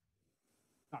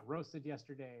not roasted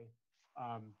yesterday.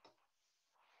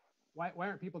 Why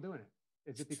aren't people doing it?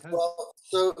 Is it because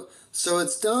So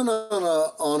it's done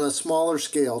on a smaller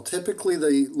scale. Typically,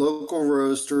 the local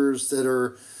roasters that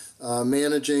are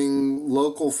managing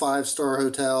local 5-star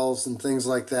hotels and things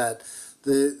like that,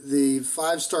 the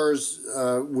 5 stars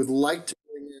would like to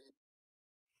bring in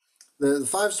the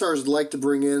 5 stars would like to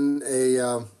bring in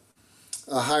a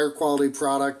higher quality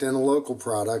product and a local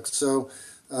product. So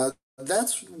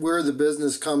that's where the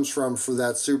business comes from for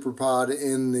that super pod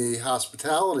in the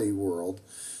hospitality world,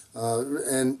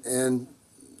 and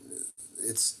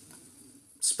it's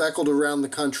speckled around the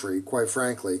country, quite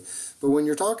frankly. But when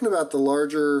you're talking about the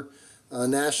larger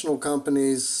national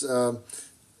companies,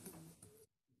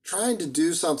 trying to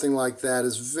do something like that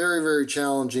is very, very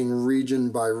challenging region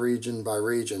by region by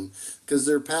region because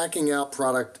they're packing out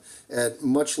product at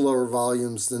much lower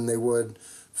volumes than they would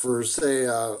for, say,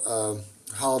 a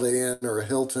Holiday Inn or a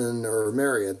Hilton or a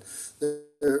Marriott.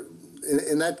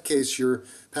 In that case, you're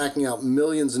packing out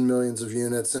millions and millions of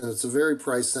units, and it's a very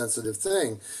price-sensitive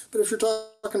thing. But if you're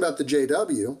talking about the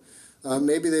JW,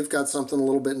 maybe they've got something a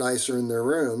little bit nicer in their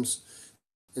rooms,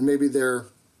 and maybe they're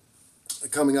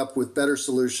coming up with better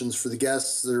solutions for the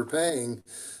guests that are paying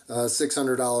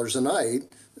 $600 a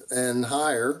night and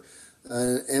higher,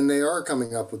 and they are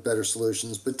coming up with better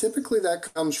solutions. But typically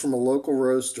that comes from a local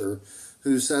roaster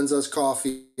who sends us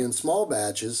coffee in small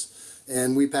batches,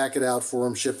 and we pack it out for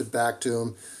them, ship it back to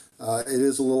them. It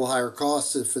is a little higher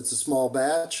cost if it's a small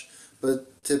batch,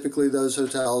 but typically those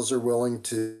hotels are willing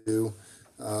to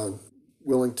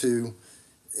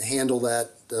handle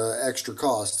that extra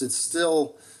cost. It's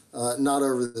still not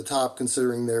over the top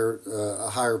considering they're a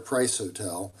higher price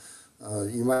hotel.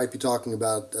 You might be talking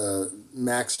about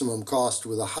maximum cost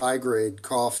with a high grade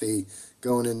coffee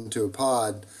going into a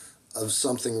pod of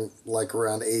something like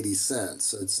around 80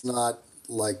 cents. It's not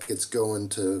like it's going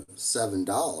to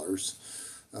 $7.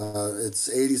 It's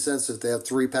 80 cents if they have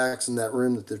 3 packs in that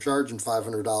room that they're charging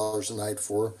 $500 a night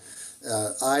for.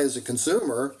 I, as a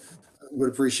consumer, would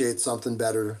appreciate something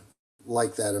better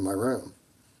like that in my room.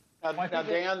 Now,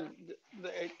 Dan,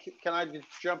 can I just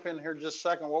jump in here just a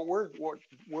second? What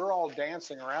we're all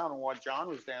dancing around, and what John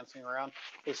was dancing around,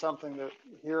 is something that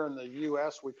here in the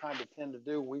U.S. we kind of tend to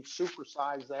do. We've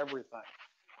supersized everything.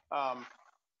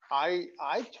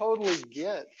 I totally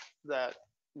get that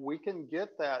we can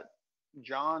get that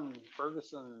John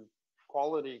Ferguson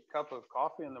quality cup of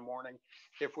coffee in the morning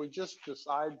if we just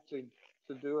decide to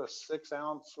do a 6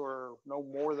 ounce or no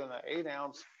more than an 8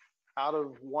 ounce out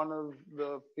of one of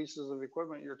the pieces of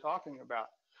equipment you're talking about.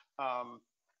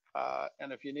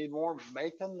 And if you need more,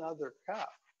 make another cup.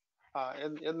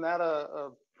 Isn't that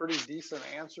a pretty decent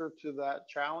answer to that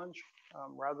challenge,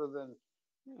 rather than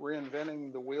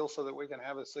reinventing the wheel so that we can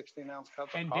have a 16-ounce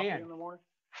cup of coffee in the morning?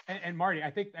 And Marty,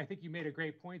 I think you made a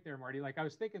great point there, Marty. Like I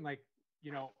was thinking, like,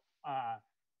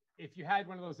 if you had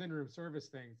one of those in-room service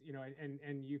things,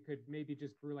 and you could maybe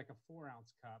just brew like a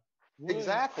 4-ounce cup.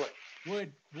 Exactly.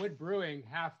 Would brewing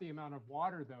half the amount of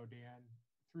water though, Dan,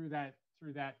 through that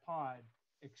pod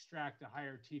extract a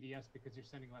higher TDS because you're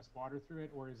sending less water through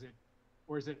it, or is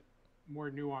it more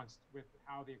nuanced with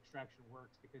how the extraction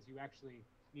works because you actually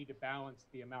need to balance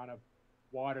the amount of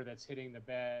water that's hitting the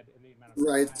bed and the amount of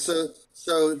right. So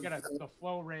you're gonna the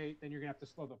flow rate, then you're gonna have to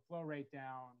slow the flow rate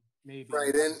down, maybe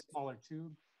right, and smaller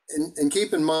tube. And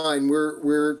keep in mind,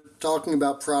 we're talking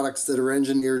about products that are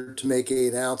engineered to make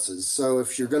 8 ounces. So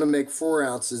if you're going to make 4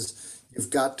 ounces, you've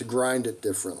got to grind it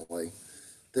differently.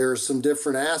 There are some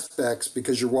different aspects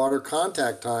because your water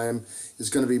contact time is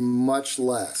going to be much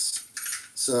less.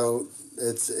 So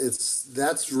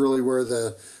that's really where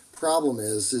the problem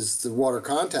is the water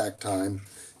contact time.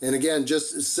 And again,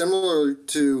 just similar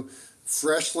to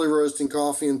freshly roasting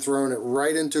coffee and throwing it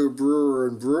right into a brewer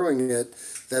and brewing it,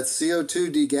 that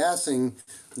CO2 degassing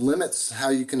limits how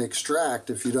you can extract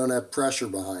if you don't have pressure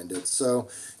behind it. So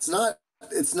it's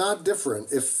not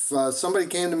different. If somebody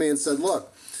came to me and said,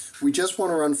 look, we just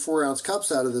want to run 4-ounce cups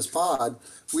out of this pod,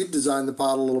 we'd design the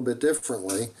pod a little bit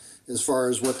differently. as far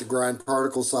as what the grind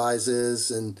particle size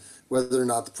is and whether or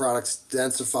not the product's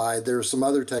densified. There are some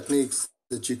other techniques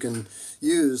that you can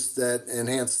use that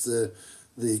enhance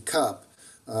the cup.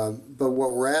 But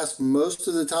what we're asked most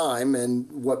of the time,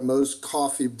 and what most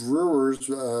coffee brewers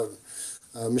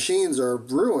machines are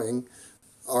brewing,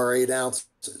 are 8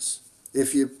 ounces.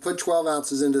 If you put 12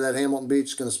 ounces into that Hamilton Beach,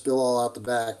 it's going to spill all out the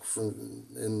back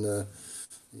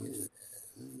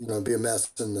be a mess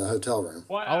in the hotel room.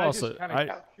 Well,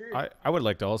 I would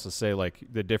like to also say, like,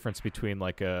 the difference between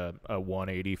like a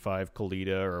 185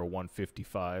 Kalita or a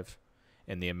 155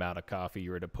 and the amount of coffee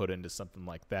you were to put into something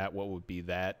like that. What would be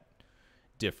that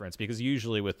difference? Because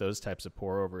usually with those types of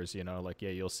pour overs,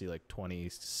 you'll see like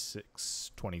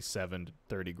 26, 27,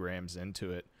 30 grams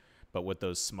into it. But with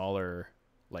those smaller,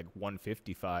 like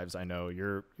 155s, I know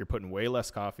you're putting way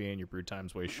less coffee in, your brew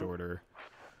time's way shorter.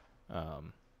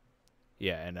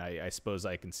 And I suppose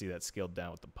I can see that scaled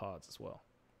down with the pods as well.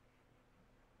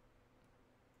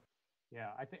 Yeah,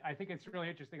 I think it's really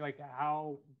interesting. Like,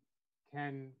 how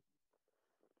can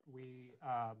we?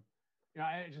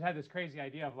 I just had this crazy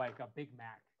idea of like a Big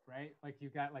Mac, right? Like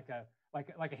you've got like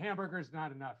a hamburger is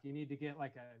not enough. You need to get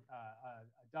like a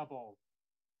double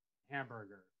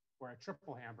hamburger or a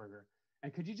triple hamburger.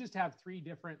 And could you just have 3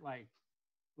 different like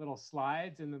little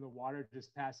slides, and then the water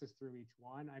just passes through each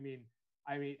one? I mean,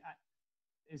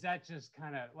 is that just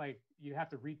kind of like you have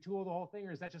to retool the whole thing,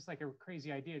 or is that just like a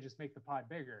crazy idea? Just make the pod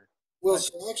bigger. Well,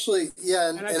 so actually, yeah.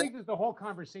 And I think that the whole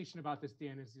conversation about this,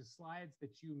 Dan, is the slides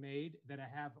that you made that I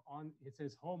have on, it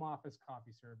says home office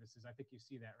coffee services. I think you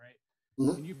see that, right?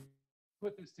 Mm-hmm. And you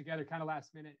put this together kind of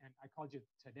last minute, and I called you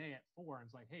today at 4 and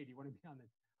was like, hey, do you want to be on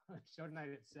the show tonight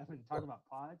at 7 and talk about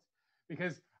pods?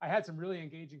 Because I had some really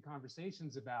engaging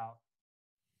conversations about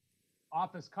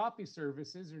office coffee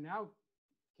services are now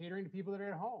catering to people that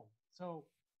are at home. So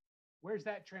where's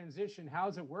that transition?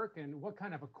 How's it work? And what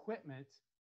kind of equipment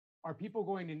are people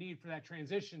going to need for that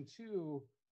transition to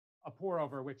a pour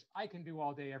over, which I can do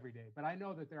all day, every day? But I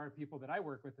know that there are people that I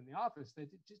work with in the office that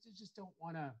just don't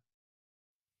want to,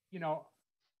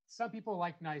 some people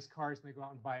like nice cars and they go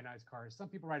out and buy a nice car. Some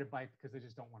people ride a bike because they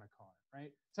just don't want a car,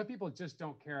 right? Some people just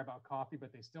don't care about coffee,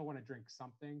 but they still want to drink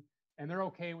something. And they're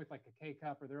okay with like a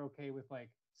K-cup, or they're okay with like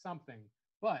something.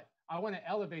 But I want to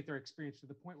elevate their experience to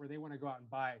the point where they want to go out and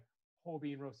buy whole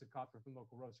bean roasted coffee from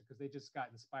local roaster because they just got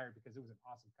inspired because it was an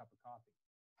awesome cup of coffee.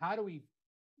 How do we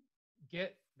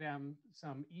get them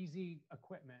some easy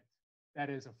equipment that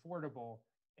is affordable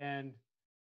and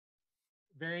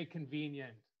very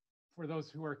convenient for those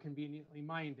who are conveniently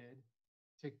minded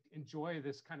to enjoy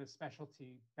this kind of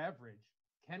specialty beverage?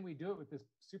 Can we do it with this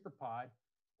super pod?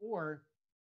 Or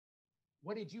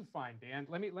what did you find, Dan?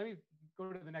 Let me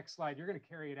go to the next slide. You're going to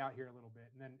carry it out here a little bit,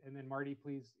 and then Marty,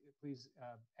 please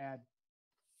add.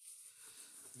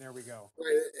 There we go.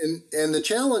 Right. And the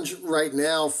challenge right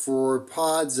now for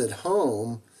pods at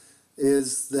home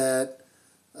is that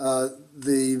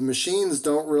the machines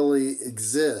don't really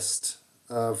exist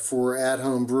for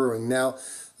at-home brewing. Now,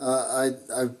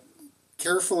 I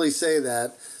carefully say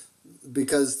that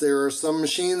because there are some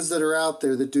machines that are out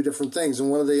there that do different things. And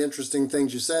one of the interesting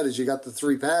things you said is you got the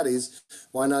 3 patties.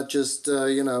 Why not just,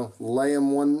 lay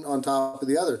them one on top of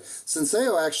the other?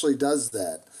 Senseo actually does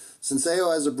that.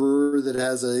 Senseo has a brewer that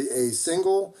has a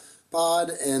single pod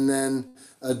and then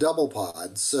a double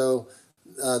pod. So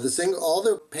all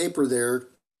the paper there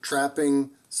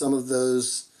trapping some of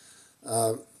those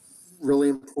really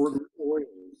important oils.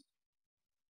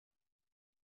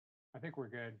 I think we're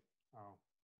good. Oh,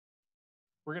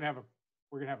 we're gonna have a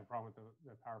problem with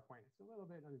the PowerPoint. It's a little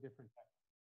bit on a different type.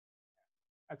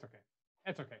 That's okay.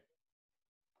 That's okay.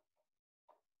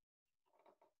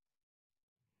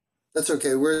 That's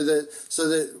okay. So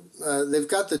they've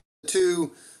got the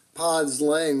 2 pods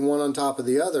laying one on top of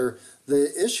the other.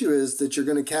 The issue is that you're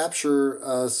going to capture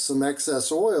some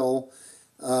excess oil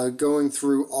going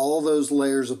through all those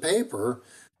layers of paper,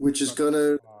 which is going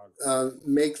to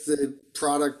make the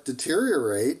product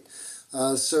deteriorate.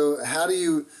 So how do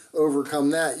you overcome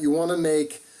that? You want to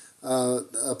make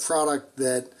a product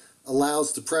that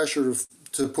allows the pressure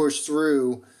to push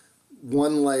through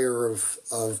one layer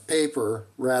of paper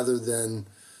rather than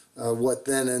what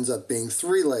then ends up being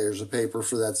 3 layers of paper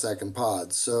for that second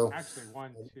pod. So actually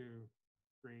 1, 2,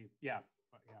 3, yeah,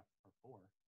 or 4.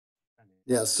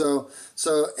 Yeah. So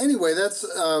anyway,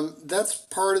 that's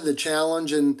part of the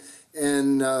challenge, and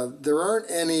there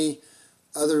aren't any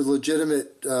other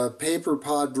legitimate paper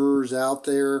pod brewers out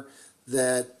there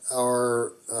that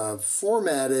are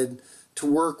formatted to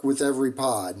work with every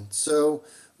pod. So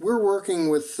we're working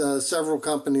with several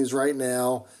companies right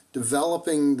now,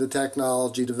 developing the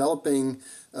technology, developing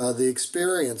the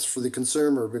experience for the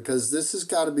consumer, because this has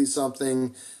got to be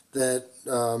something that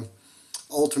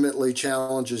ultimately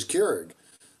challenges Keurig.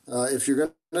 If you're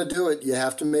going to do it, you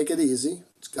have to make it easy.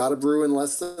 It's got to brew in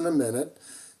less than a minute.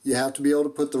 You have to be able to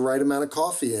put the right amount of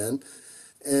coffee in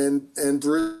and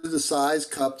brew the size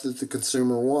cup that the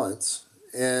consumer wants.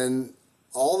 And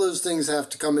all those things have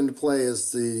to come into play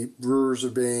as the brewers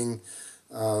are being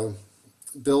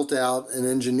built out and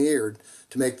engineered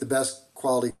to make the best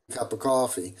quality cup of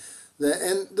coffee.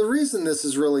 And the reason this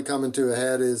is really coming to a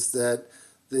head is that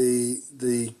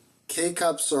the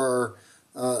K-Cups are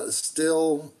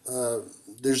still,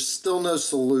 there's still no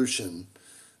solution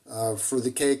for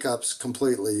the K-Cups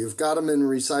completely. You've got them in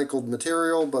recycled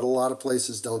material, but a lot of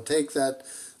places don't take that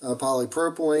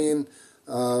polypropylene,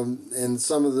 and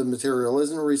some of the material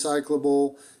isn't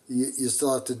recyclable. You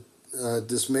still have to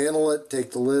dismantle it,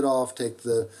 take the lid off, take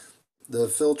the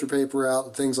filter paper out,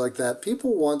 and things like that.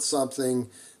 People want something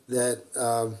that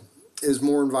is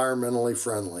more environmentally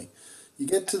friendly. You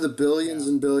get to the billions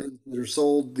and billions that are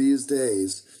sold these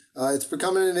days, it's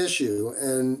becoming an issue,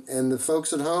 and the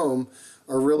folks at home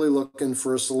are really looking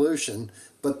for a solution,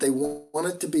 but they want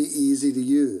it to be easy to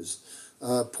use.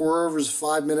 Pour over is a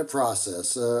 5-minute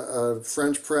process.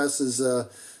 French press is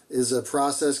a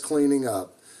process cleaning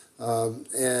up.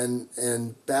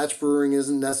 And batch brewing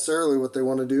isn't necessarily what they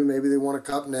want to do. Maybe they want a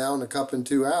cup now and a cup in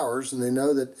 2 hours, and they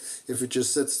know that if it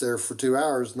just sits there for 2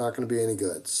 hours, it's not going to be any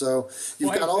good. So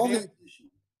you've got all these issues.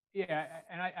 Yeah,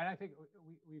 and I think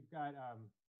we've got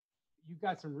you've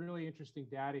got some really interesting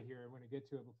data here. I want to get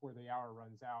to it before the hour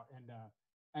runs out. And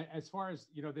as far as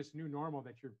this new normal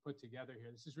that you've put together here,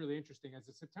 this is really interesting. As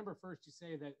of September 1st, you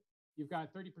say that you've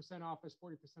got 30% office,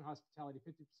 40% hospitality,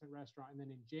 50% restaurant, and then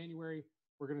in January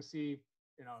we're going to see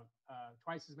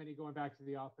twice as many going back to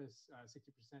the office,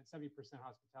 60%, 70%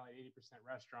 hospitality, 80%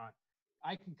 restaurant.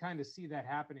 I can kind of see that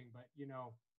happening, but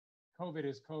COVID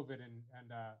is COVID,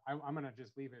 and I'm going to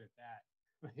just leave it at that.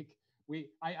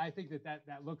 I think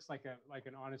that looks like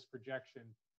an honest projection.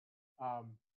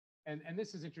 And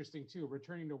this is interesting too,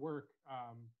 returning to work.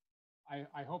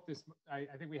 I hope this, I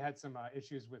think we had some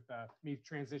issues with me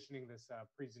transitioning this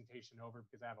presentation over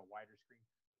because I have a wider screen,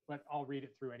 but I'll read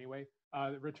it through anyway.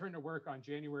 Return to work on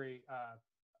January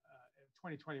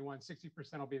 2021,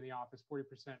 60% will be in the office,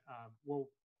 40% will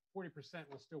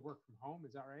still work from home.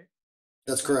 Is that right?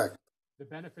 That's correct. The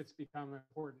benefits become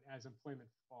important as employment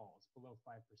falls below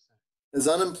 5%. As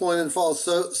unemployment falls.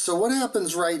 So what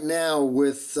happens right now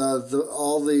with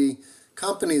all the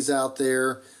companies out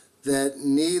there that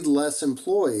need less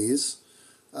employees,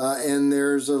 and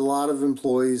there's a lot of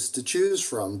employees to choose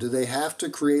from? Do they have to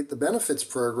create the benefits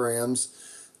programs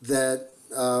that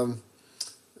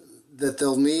that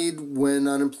they'll need when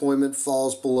unemployment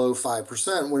falls below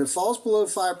 5%? When it falls below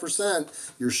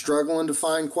 5%, you're struggling to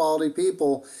find quality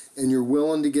people, and you're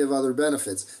willing to give other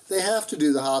benefits. They have to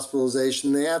do the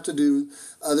hospitalization. They have to do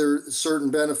other certain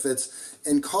benefits.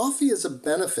 And coffee is a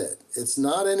benefit. It's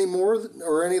not any more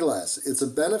or any less. It's a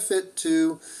benefit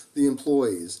to the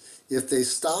employees. If they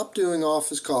stop doing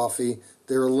office coffee,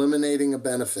 they're eliminating a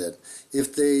benefit.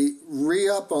 If they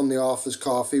re-up on the office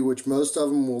coffee, which most of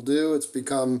them will do, it's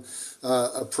become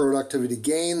a productivity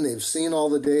gain. They've seen all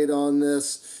the data on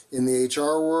this in the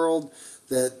HR world,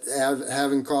 that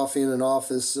having coffee in an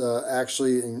office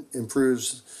actually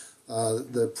improves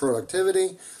the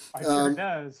productivity. I sure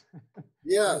does.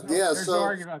 Yeah, there's so no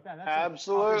argument about that. That's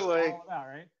absolutely all about,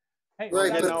 right? Hey,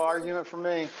 right, but no argument from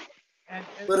me.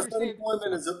 But if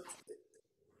unemployment is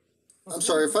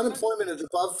if unemployment is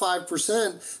above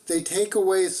 5%, they take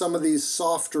away some of these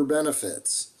softer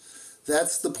benefits.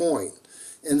 That's the point.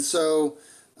 And so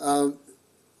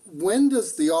when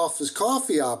does the office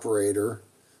coffee operator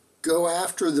go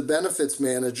after the benefits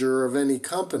manager of any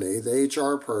company, the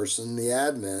HR person, the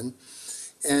admin,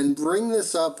 and bring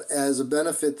this up as a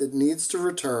benefit that needs to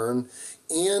return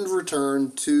and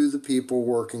return to the people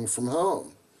working from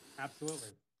home? Absolutely.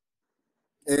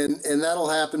 And that'll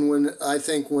happen when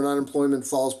unemployment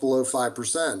falls below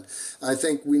 5%. I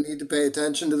think we need to pay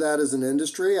attention to that as an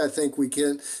industry. I think we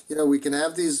can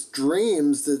have these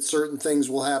dreams that certain things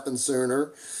will happen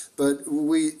sooner, but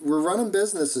we're running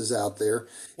businesses out there.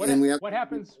 What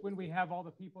happens when we have all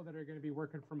the people that are going to be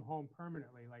working from home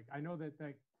permanently? Like, I know that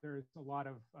there's a lot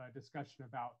of discussion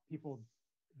about people,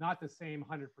 not the same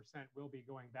 100% will be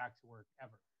going back to work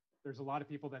ever. There's a lot of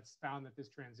people that's found that this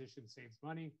transition saves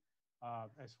money.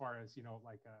 As far as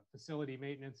facility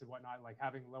maintenance and whatnot, like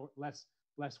having less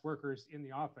workers in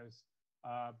the office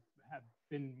have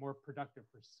been more productive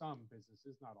for some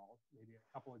businesses, not all, maybe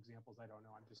a couple examples. I don't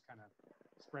know. I'm just kind of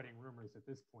spreading rumors at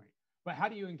this point. But how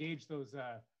do you engage those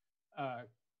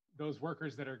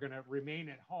workers that are going to remain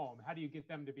at home? How do you get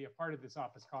them to be a part of this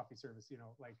office coffee service? You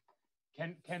know, like,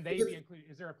 can they be included?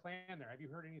 Is there a plan there? Have you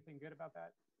heard anything good about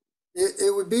that?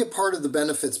 It would be a part of the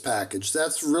benefits package.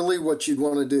 That's really what you'd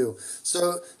want to do.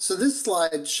 So this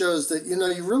slide shows that, you know,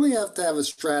 you really have to have a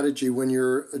strategy when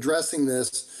you're addressing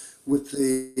this with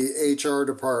the HR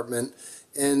department,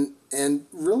 and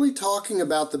really talking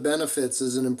about the benefits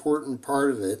is an important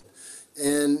part of it.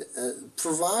 And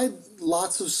provide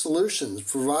lots of solutions,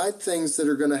 provide things that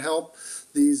are going to help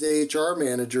these HR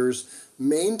managers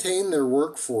maintain their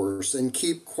workforce and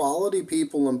keep quality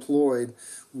people employed,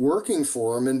 working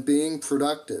for them and being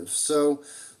productive. So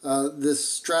this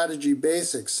strategy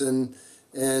basics and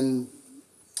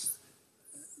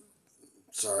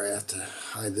sorry, I have to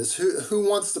hide this. Who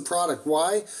wants the product?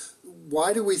 Why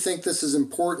do we think this is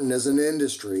important as an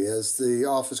industry, as the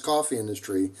office coffee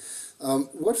industry?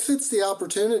 What fits the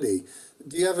opportunity?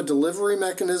 Do you have a delivery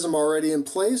mechanism already in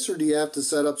place, or do you have to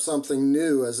set up something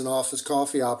new as an office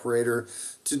coffee operator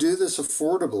to do this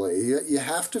affordably? You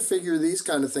have to figure these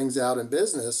kind of things out in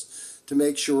business to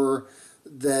make sure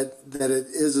that it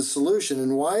is a solution.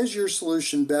 And why is your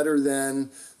solution better than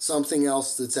something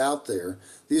else that's out there?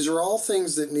 These are all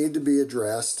things that need to be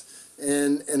addressed.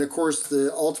 And of course,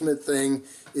 the ultimate thing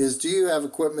is, do you have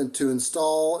equipment to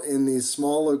install in these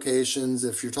small locations?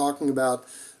 If you're talking about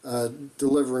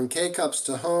delivering K-Cups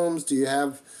to homes, do you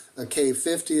have a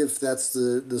K50 if that's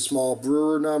the small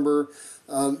brewer number?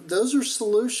 Those are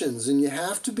solutions, and you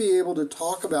have to be able to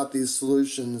talk about these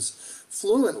solutions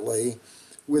fluently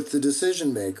with the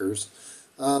decision makers.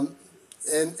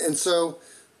 And so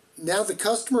now the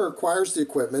customer acquires the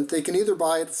equipment. They can either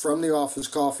buy it from the office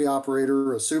coffee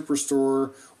operator, a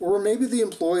superstore, or maybe the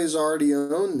employees already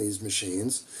own these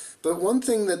machines. But one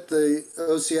thing that the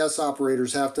OCS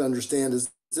operators have to understand is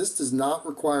this does not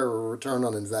require a return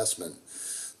on investment.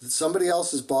 Somebody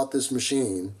else has bought this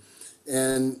machine,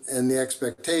 and the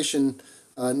expectation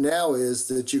now is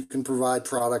that you can provide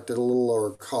product at a little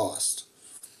lower cost.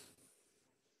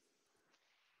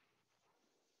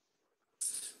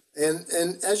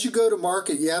 And as you go to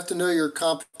market, you have to know your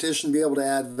competition, be able to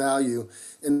add value,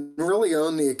 and really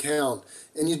own the account.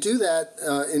 And you do that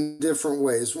in different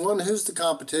ways. One, who's the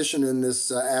competition in this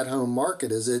at-home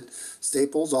market? Is it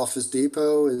Staples, Office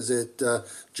Depot? Is it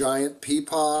Giant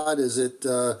Peapod? Is it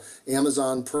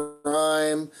Amazon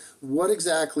Prime? What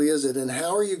exactly is it, and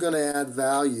how are you going to add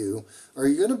value? Are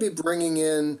you going to be bringing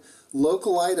in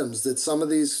local items that some of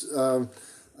these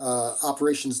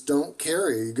operations don't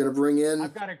carry? You're going to bring in...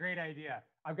 I've got a great idea.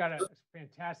 I've got a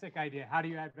fantastic idea. How do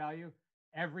you add value?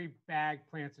 Every bag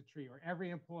plants a tree, or every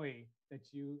employee that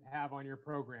you have on your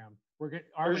program.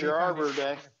 Here's your Arbor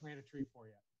Day. Plant a tree for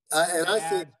you. And I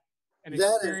think an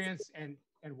experience, and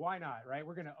why not, right?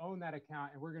 We're going to own that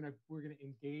account, and we're going to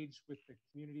engage with the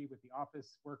community, with the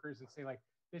office workers, and say, like,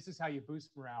 this is how you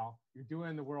boost morale. You're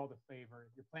doing the world a favor.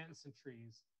 You're planting some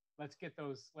trees. Let's get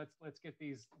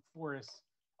these forests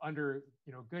under,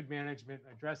 you know, good management,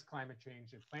 address climate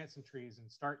change, and plant some trees and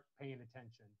start paying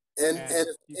attention. And if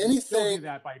you can anything, still do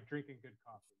that by drinking good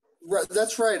coffee. Right,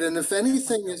 that's right. And if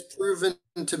anything is proven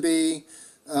to be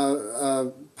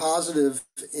positive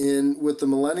with the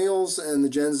millennials and the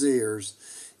Gen Zers,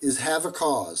 is have a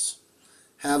cause,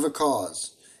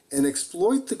 and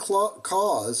exploit the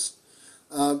cause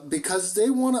because they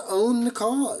want to own the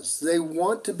cause. They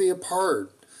want to be a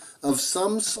part of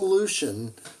some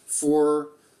solution for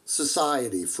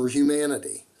society, for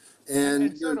humanity.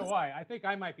 And so do I. I think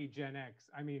I might be Gen X.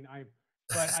 I mean, I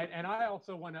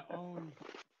also want to own,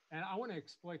 and I want to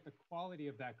exploit the quality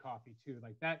of that coffee too,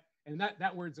 like that. And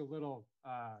that word's a little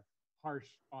harsh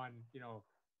on, you know,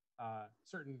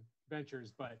 certain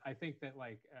ventures, but I think that,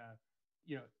 like,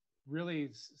 you know,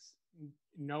 really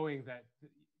knowing that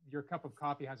your cup of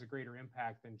coffee has a greater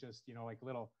impact than just, you know, like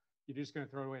you're just going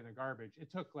to throw it away in the garbage.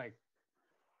 It took like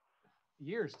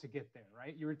years to get there,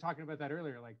 right? You were talking about that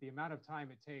earlier, like the amount of time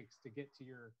it takes to get to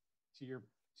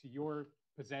your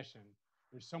possession.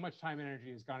 There's so much time and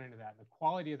energy has gone into that. The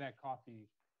quality of that coffee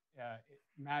it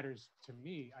matters to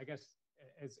me, I guess,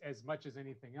 as much as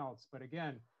anything else. But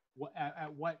again,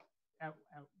 at what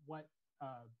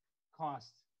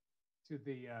cost to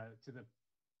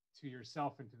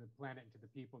yourself and to the planet and to the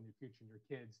people in your future and your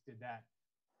kids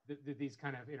did these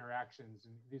kind of interactions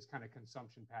and these kind of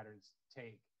consumption patterns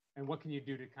take? And what can you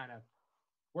do to kind of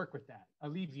work with that,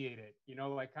 alleviate it, you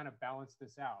know, like kind of balance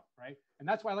this out, right? And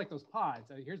that's why I like those pods.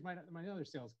 Here's my other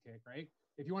sales kick, right?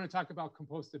 If you want to talk about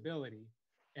compostability,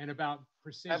 and about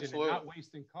precision Absolutely. and not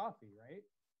wasting coffee, right?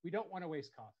 We don't want to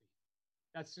waste coffee.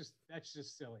 That's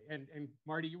just silly. And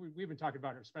Marty, we've been talking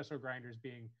about espresso grinders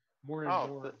being more and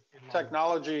more. The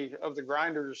technology of the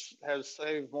grinders has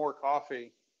saved more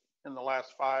coffee in the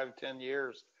last 5-10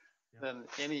 years than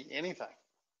anything.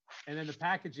 And then the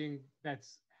packaging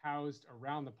that's housed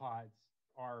around the pods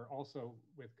are also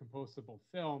with compostable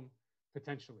film,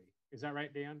 potentially. Is that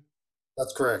right, Dan?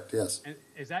 That's correct, yes. And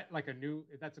is that like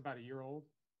that's about a year old?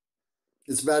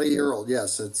 It's about a year old,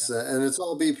 yes. It's and it's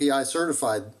all BPI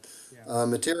certified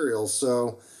materials.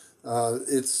 So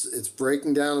it's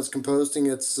breaking down, it's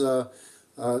composting, it's a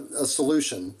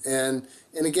solution. And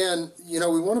again, we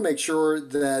want to make sure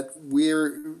that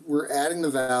we're adding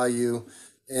the value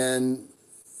and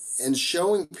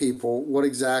showing people what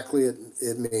exactly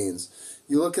it means.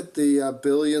 You look at the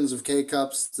billions of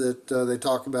K-cups that they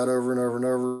talk about over and over and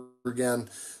over again.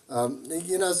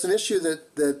 It's an issue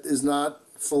that is not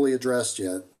fully addressed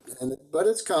yet, but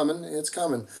it's coming. It's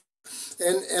coming.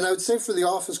 And I would say for the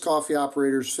office coffee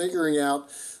operators, figuring out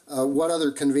what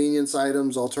other convenience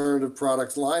items, alternative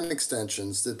products, line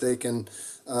extensions that they can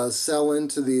sell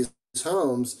into these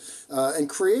homes, and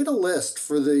create a list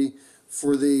for the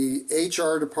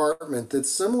HR department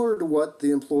that's similar to what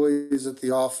the employees at the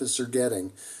office are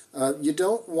getting. You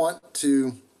don't want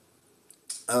to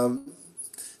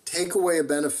take away a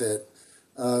benefit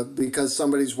because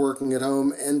somebody's working at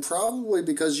home, and probably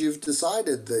because you've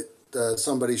decided that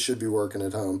somebody should be working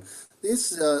at home.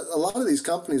 A lot of these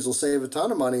companies will save a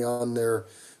ton of money on their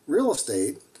real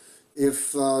estate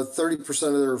if 30%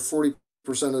 of their 40%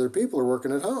 of their people are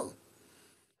working at home.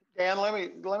 Dan, let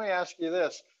me ask you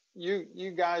this.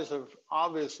 You guys have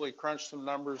obviously crunched some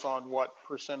numbers on what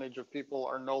percentage of people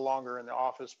are no longer in the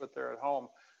office, but they're at home.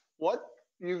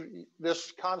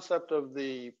 This concept of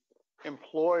the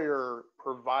employer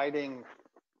providing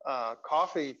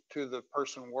coffee to the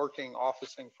person working,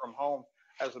 officing from home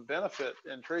as a benefit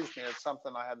intrigues me. It's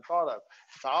something I hadn't thought of.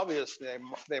 It's obvious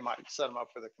they might set them up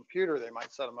with a computer, they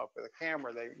might set them up with a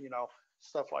camera,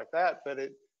 stuff like that. But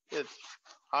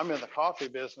I'm in the coffee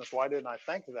business. Why didn't I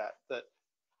think of that? That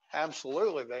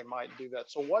absolutely they might do that.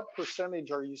 So what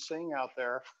percentage are you seeing out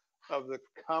there of the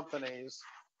companies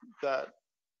that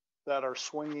are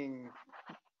swinging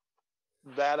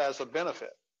that as a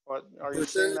benefit? Are you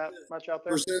seeing that much out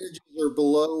there? Percentages are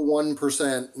below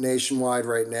 1% nationwide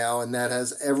right now, and that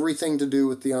has everything to do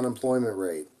with the unemployment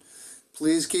rate.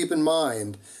 Please keep in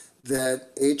mind that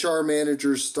HR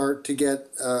managers start to get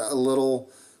a little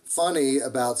funny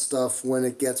about stuff when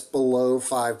it gets below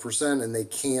 5% and they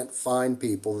can't find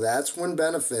people. That's when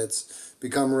benefits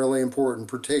become really important,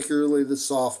 particularly the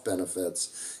soft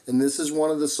benefits. And this is one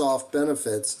of the soft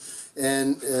benefits.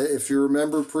 And if you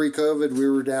remember pre-COVID, we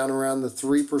were down around the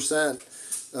 3%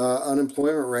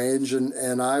 unemployment range.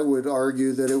 And I would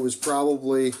argue that it was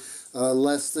probably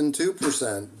less than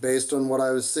 2% based on what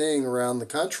I was seeing around the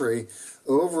country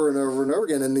over and over and over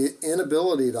again. And the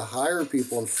inability to hire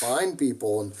people and find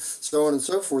people and so on and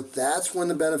so forth, that's when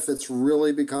the benefits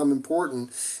really become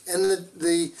important. And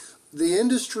the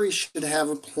industry should have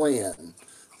a plan.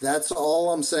 That's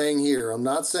all I'm saying here. I'm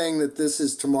not saying that this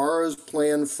is tomorrow's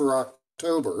plan for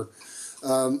October.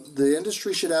 The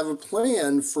industry should have a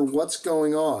plan for what's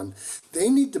going on. They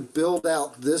need to build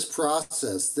out this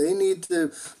process. They need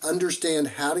to understand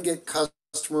how to get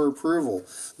customer approval,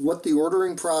 what the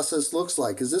ordering process looks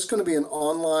like. Is this going to be an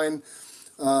online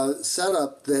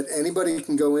setup that anybody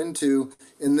can go into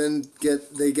and then get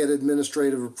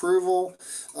administrative approval?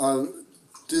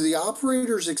 Do the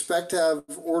operators expect to have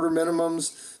order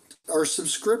minimums? Are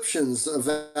subscriptions a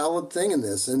valid thing in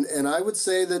this? And I would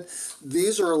say that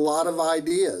these are a lot of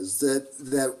ideas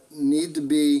that need to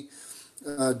be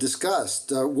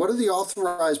discussed. What are the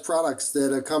authorized products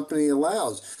that a company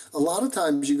allows? A lot of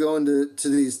times you go into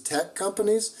these tech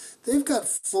companies, they've got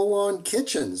full-on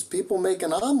kitchens, people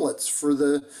making omelets for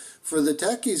the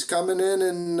techies coming in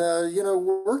and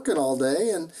working all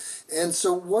day. And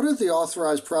so what are the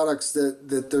authorized products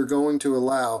that they're going to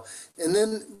allow? And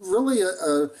then really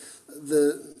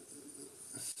the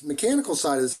mechanical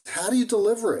side is, how do you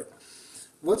deliver it?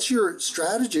 What's your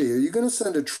strategy? Are you going to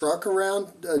send a truck around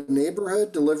a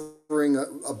neighborhood delivering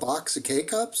a box of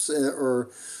K-cups or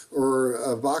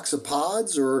a box of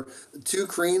pods or 2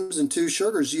 creams and 2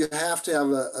 sugars? You have to have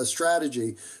a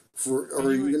strategy for,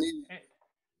 or you're going to need.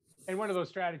 And one of those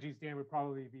strategies, Dan, would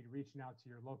probably be reaching out to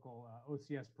your local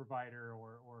OCS provider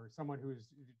or someone who's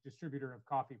a distributor of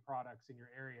coffee products in your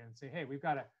area and say, hey, we've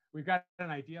got an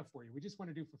idea for you. We just want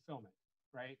to do fulfillment,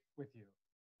 right, with you.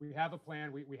 We have a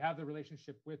plan. We have the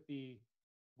relationship with the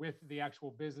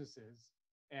actual businesses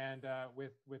and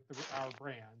with our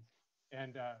brand.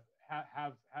 and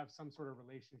have some sort of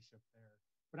relationship there.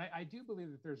 But I do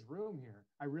believe that there's room here.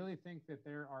 I really think that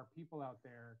there are people out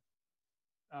there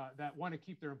that want to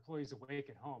keep their employees awake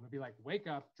at home and be like, wake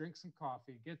up, drink some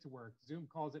coffee, get to work. Zoom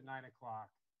calls at 9 o'clock.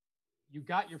 You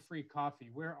got your free coffee.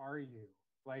 Where are you?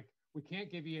 Like, we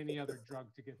can't give you any other drug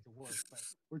to get to work, but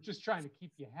we're just trying to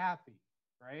keep you happy,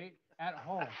 right? At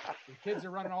home. The kids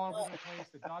are running all over the place.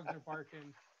 The dogs are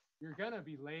barking. You're going to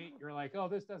be late. You're like, oh,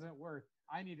 this doesn't work.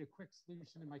 I need a quick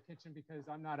solution in my kitchen because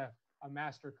I'm not a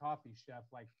master coffee chef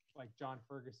like John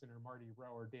Ferguson or Marty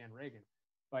Rowe or Dan Reagan.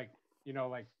 Like, you know,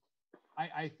 like,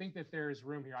 I think that there is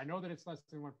room here. I know that it's less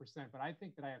than 1%, but I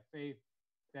think that I have faith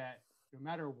that no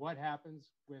matter what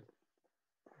happens with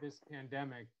this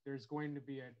pandemic, there's going to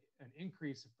be an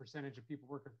increase of percentage of people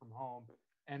working from home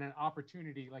and an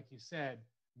opportunity, like you said,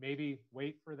 maybe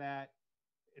wait for that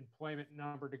employment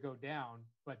number to go down,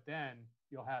 but then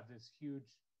you'll have this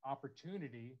huge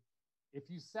opportunity. If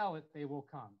you sell it, they will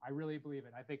come. I really believe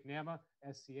it. I think NAMA,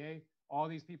 SCA, all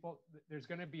these people, there's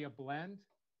going to be a blend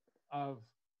of,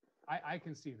 I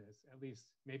can see this, at least.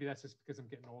 Maybe that's just because I'm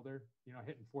getting older, you know,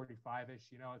 hitting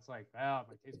 45-ish, you know, it's like, well,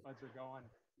 my taste buds are going.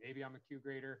 Maybe I'm a Q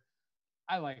grader.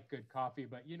 I like good coffee,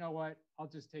 but you know what? I'll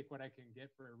just take what I can get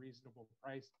for a reasonable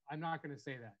price. I'm not going to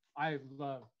say that. I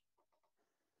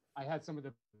had some of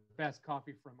the best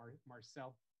coffee from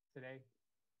Marcel today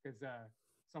because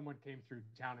someone came through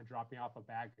town and dropped me off a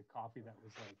bag of coffee that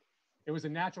was like, it was a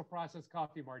natural process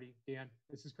coffee, Marty, Dan.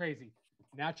 This is crazy.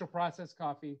 Natural process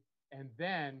coffee. And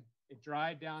then it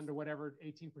dried down to whatever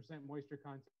 18% moisture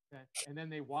content. And then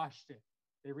they washed it.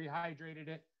 They rehydrated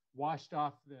it, washed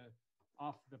off the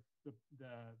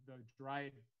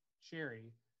dried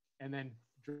cherry, and then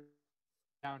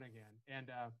down again. And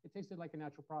it tasted like a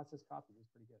natural process coffee. It was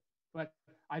pretty good. But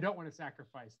I don't want to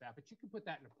sacrifice that. But you can put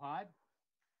that in a pod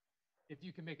if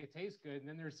you can make it taste good. And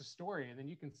then there's the story, and then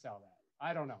you can sell that.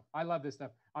 I don't know. I love this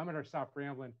stuff. I'm going to stop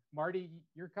rambling. Marty,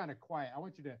 you're kind of quiet. I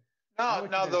want you to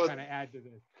kind of add to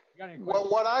this. Well,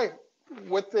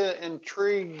 with the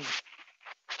intrigue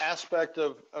aspect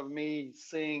of me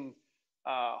seeing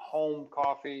home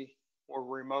coffee or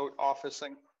remote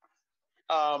officing,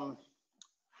 I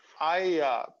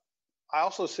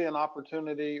also see an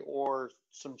opportunity or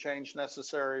some change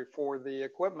necessary for the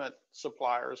equipment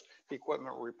suppliers, the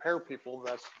equipment repair people.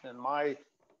 That's in my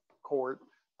court.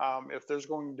 If there's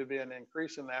going to be an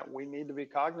increase in that, we need to be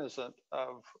cognizant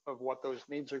of what those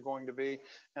needs are going to be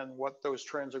and what those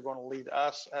trends are going to lead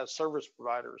us as service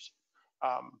providers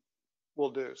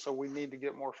will do. So we need to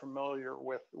get more familiar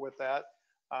with that.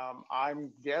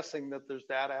 I'm guessing that there's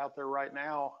data out there right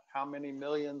now, how many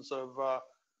millions of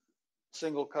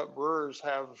single cup brewers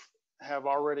have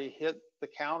already hit the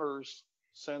counters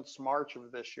since March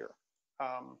of this year.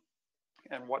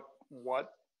 And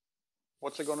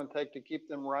what's it going to take to keep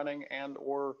them running, and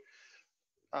or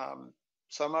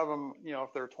some of them, you know,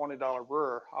 if they're a $20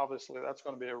 brewer, obviously that's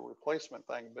going to be a replacement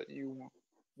thing, but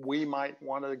we might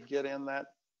want to get in that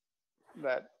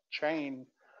chain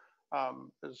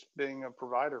as being a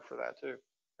provider for that too. You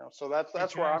know, so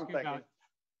that's where I'm thinking.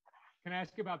 Can I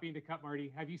ask you about bean to cup,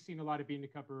 Marty? Have you seen a lot of bean to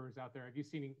cup brewers out there? Have you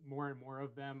seen more and more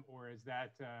of them, or is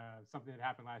that something that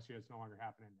happened last year that's no longer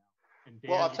happening now? And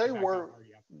Dan, well, I'll tell you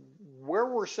where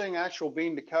we're seeing actual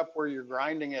bean to cup, where you're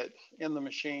grinding it in the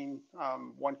machine,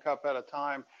 1 cup at a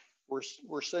time.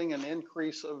 We're seeing an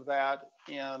increase of that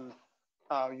in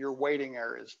your waiting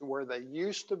areas, where they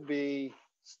used to be.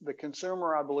 The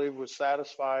consumer, I believe, was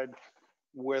satisfied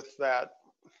with that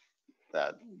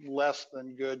less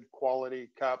than good quality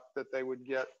cup that they would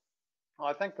get. Well,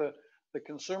 I think the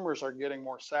consumers are getting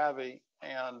more savvy,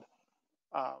 and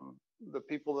the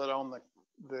people that own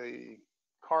the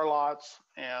car lots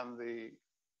and the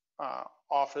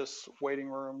office waiting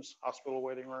rooms, hospital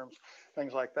waiting rooms,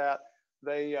 things like that,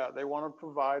 they want to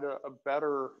provide a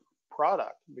better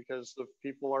product because the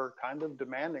people are kind of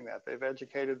demanding that. They've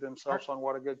educated themselves on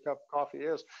what a good cup of coffee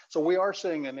is. So we are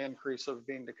seeing an increase of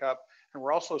bean to cup, and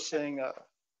we're also seeing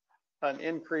an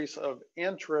increase of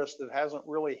interest that hasn't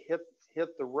really hit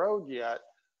the road yet,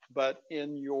 but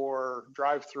in your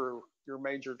drive-through, your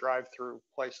major drive-through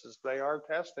places, they are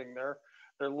testing. They're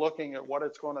looking at what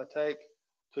it's going to take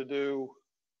to do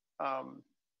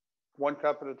 1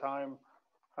 cup at a time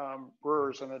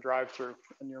brewers in a drive-through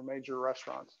in your major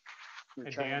restaurants.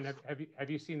 And Dan, have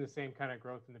you seen the same kind of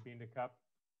growth in the bean to cup,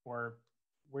 or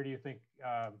where do you think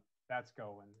that's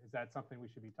going? Is that something we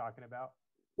should be talking about?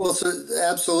 Well, so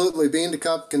absolutely, bean to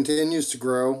cup continues to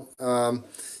grow.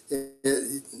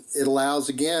 It allows,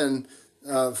 again,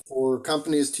 for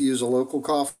companies to use a local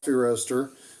coffee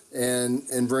roaster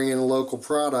and bring in a local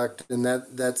product, and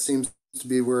that seems to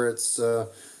be where it's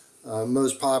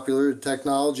most popular.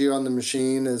 Technology on the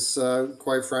machine is,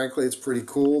 quite frankly, it's pretty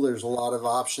cool. There's a lot of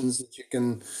options that you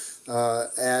can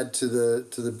add to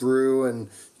the brew, and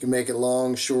you can make it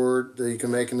long, short. You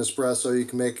can make an espresso. You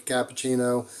can make a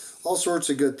cappuccino. All sorts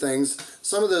of good things.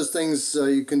 Some of those things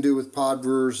you can do with pod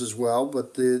brewers as well,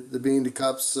 but the bean to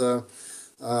cups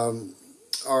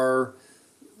are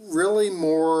really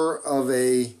more of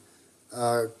a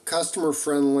customer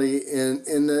friendly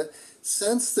in the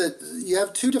sense that you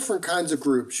have two different kinds of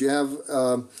groups. You have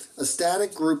a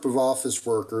static group of office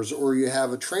workers, or you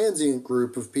have a transient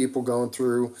group of people going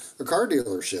through a car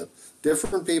dealership.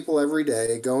 Different people every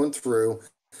day going through.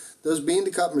 Those bean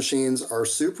to cup machines are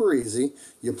super easy.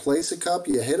 You place a cup,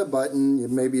 you hit a button, you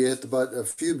hit the button, a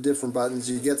few different buttons,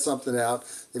 you get something out.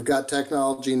 They've got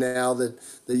technology now that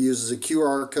uses a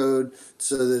QR code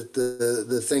so that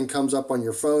the thing comes up on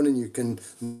your phone, and you can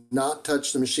not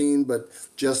touch the machine, but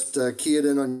just key it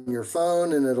in on your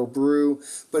phone and it'll brew.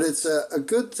 But it's a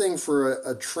good thing for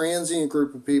a transient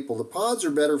group of people. The pods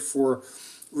are better for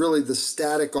really the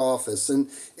static office. And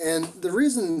the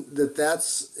reason that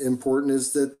that's important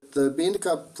is that the bean to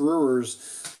cup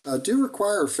brewers do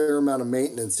require a fair amount of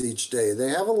maintenance each day. They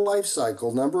have a life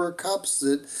cycle, number of cups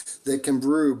that can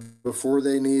brew before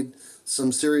they need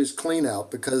some serious clean out,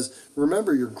 because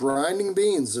remember, you're grinding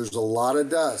beans. There's a lot of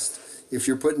dust. If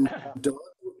you're putting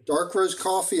dark roast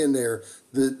coffee in there,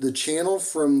 the channel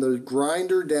from the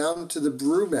grinder down to the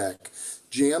brew back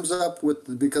jams up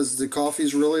because the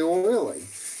coffee's really oily.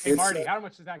 Hey, Marty, how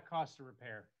much does that cost to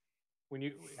repair?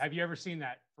 Have you ever seen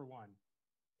that for one?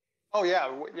 Oh yeah,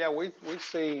 we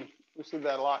see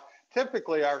that a lot.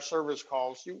 Typically, our service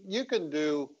calls, you can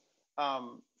do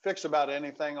fix about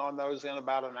anything on those in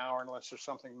about an hour, unless there's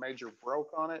something major broke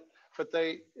on it. But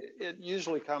it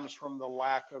usually comes from the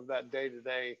lack of that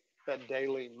day-to-day, that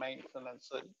daily maintenance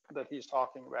that he's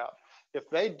talking about. If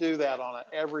they do that on an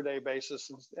everyday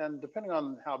basis, and depending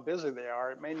on how busy they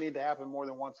are, it may need to happen more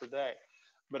than once a day.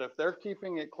 But if they're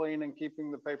keeping it clean and keeping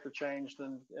the paper changed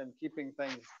and keeping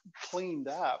things cleaned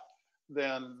up,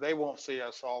 then they won't see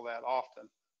us all that often.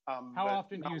 How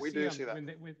often do you see them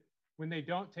when they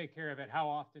don't take care of it? How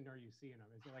often are you seeing them?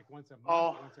 Is it like once a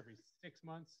month, once every 6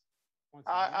 months?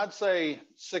 I'd say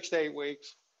 6 to 8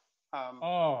 weeks.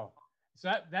 So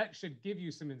that should give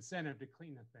you some incentive to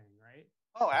clean the thing, right?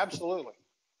 Oh, absolutely.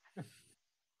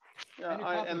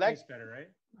 And that tastes better, right?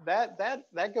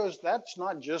 That's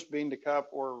not just bean to cup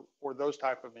or those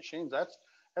type of machines.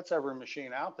 That's every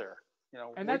machine out there.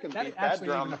 And we can beat that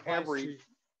drum every.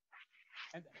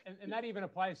 And that even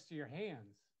applies to your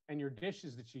hands and your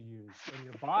dishes that you use, and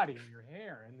your body and your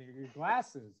hair and your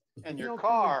glasses and your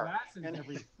car.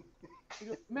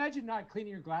 Imagine not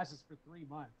cleaning your glasses for 3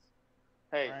 months.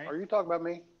 Hey, right? Are you talking about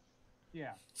me?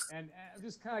 Yeah, and I'm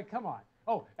just kind of, come on.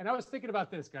 Oh, and I was thinking about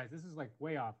this, guys. This is like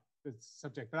way off the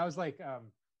subject, but I was like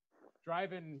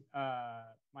driving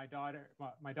my daughter.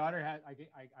 My daughter had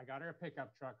I got her a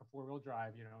pickup truck, a 4-wheel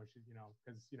drive.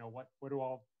 Because what do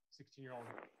all 16-year-old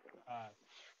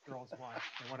girls want?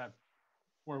 They want a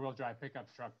 4-wheel drive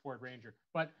pickup truck, Ford Ranger.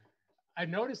 But I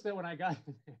noticed that when I got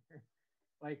in there,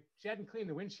 like, she hadn't cleaned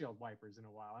the windshield wipers in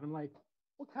a while, and I'm like,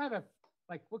 what kind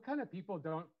of people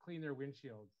don't clean their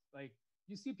windshields? Like,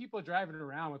 you see people driving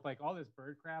around with like all this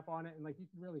bird crap on it, and like, you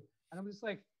can really, and I'm just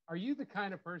like, are you the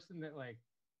kind of person that like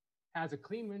has a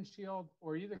clean windshield,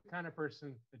 or are you the kind of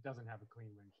person that doesn't have a clean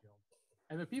windshield?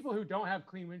 And the people who don't have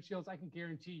clean windshields, I can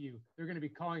guarantee you they're going to be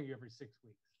calling you every 6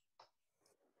 weeks.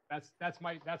 That's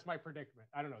my predicament.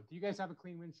 I don't know. Do you guys have a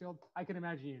clean windshield? I can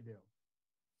imagine you do.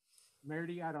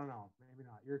 Marty, I don't know. Maybe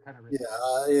not. You're kind of rich.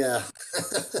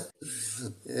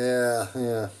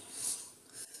 Yeah.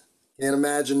 Can't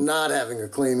imagine not having a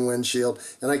clean windshield,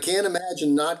 and I can't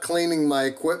imagine not cleaning my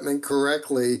equipment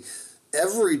correctly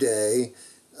every day,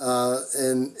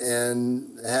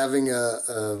 and having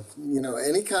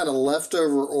any kind of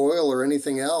leftover oil or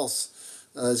anything else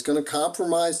is going to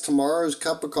compromise tomorrow's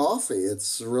cup of coffee.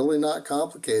 It's really not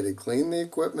complicated. Clean the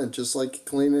equipment just like you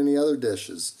clean any other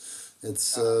dishes.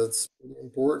 It's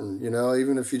important,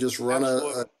 even if you just run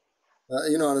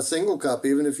on a single cup,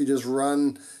 even if you just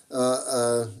run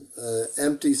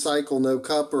empty cycle, no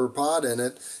cup or pot in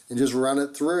it, and just run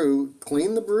it through,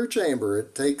 clean the brew chamber.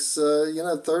 It takes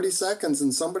 30 seconds,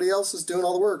 and somebody else is doing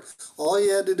all the work. All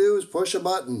you had to do is push a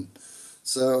button.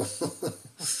 So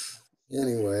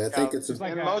anyway, I think it's just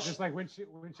like windshield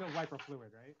wiper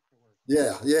fluid, right?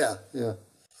 Yeah.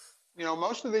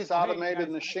 Most of these automated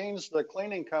machines, the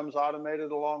cleaning comes automated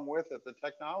along with it. The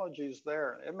technology's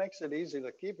there. It makes it easy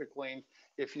to keep it clean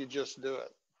if you just do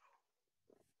it.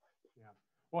 Yeah.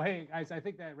 Well, hey guys, I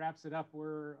think that wraps it up.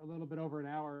 We're a little bit over an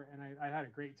hour, and I had a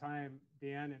great time.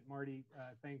 Dan and Marty,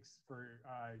 thanks for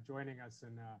joining us,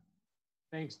 and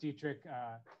thanks Dietrich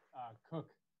Cook,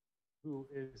 who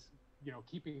is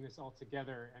keeping this all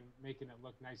together and making it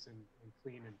look nice and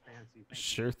clean and fancy.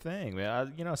 Sure thing,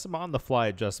 man. Some on the fly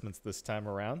adjustments this time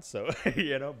around, so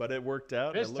but it worked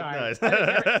out. This and it time, looked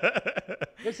nice.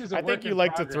 This is I think you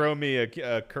like to throw me a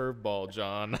curveball,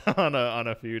 John, on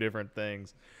a few different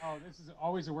things. Oh, this is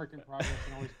always a work in progress,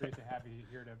 and always great to have you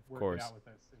here to work it out with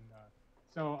us. And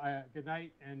so, good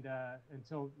night, and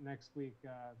until next week.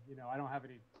 I don't have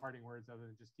any parting words other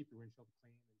than just keep your windshield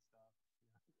clean and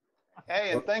stuff.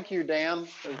 Hey, and thank you, Dan.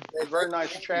 It was very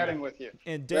nice chatting with you.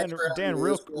 And Dan,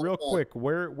 real quick,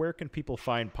 where can people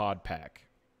find PodPack?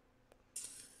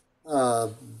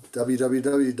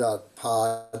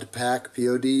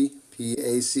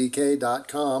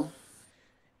 www.podpack.com.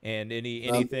 And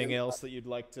anything else that you'd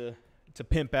like to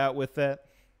pimp out with that?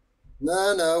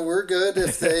 No, we're good.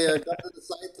 If they come to the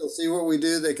site, they'll see what we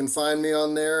do. They can find me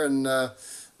on there, and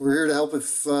we're here to help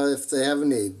if they have a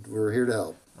need. We're here to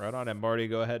help. Right on. And Marty,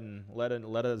 go ahead and let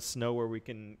us know where we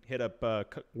can hit up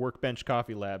Workbench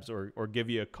Coffee Labs or give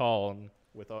you a call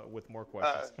with more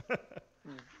questions.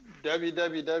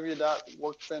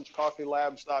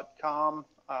 www.workbenchcoffeelabs.com.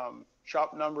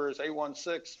 Shop number is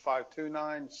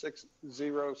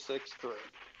 816-529-6063. You're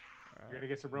going to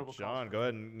get some robocalls. John, go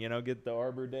ahead and, get the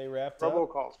Arbor Day wrapped up.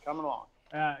 Robocalls coming along.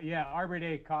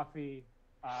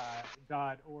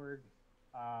 arbordaycoffee.org,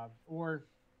 or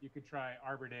you could try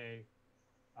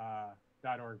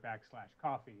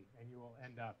arborday.org/coffee, and you will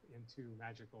end up in 2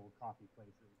 magical coffee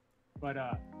places. But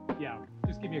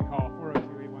just give me a call,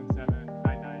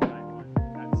 402-817-9991.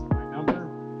 That's my number.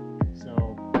 So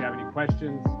if you have any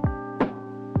questions,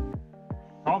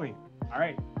 call me. All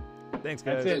right. Thanks,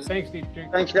 guys. That's it. Thanks, Steve.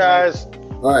 Thanks, guys.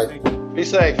 All right. Be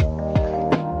safe.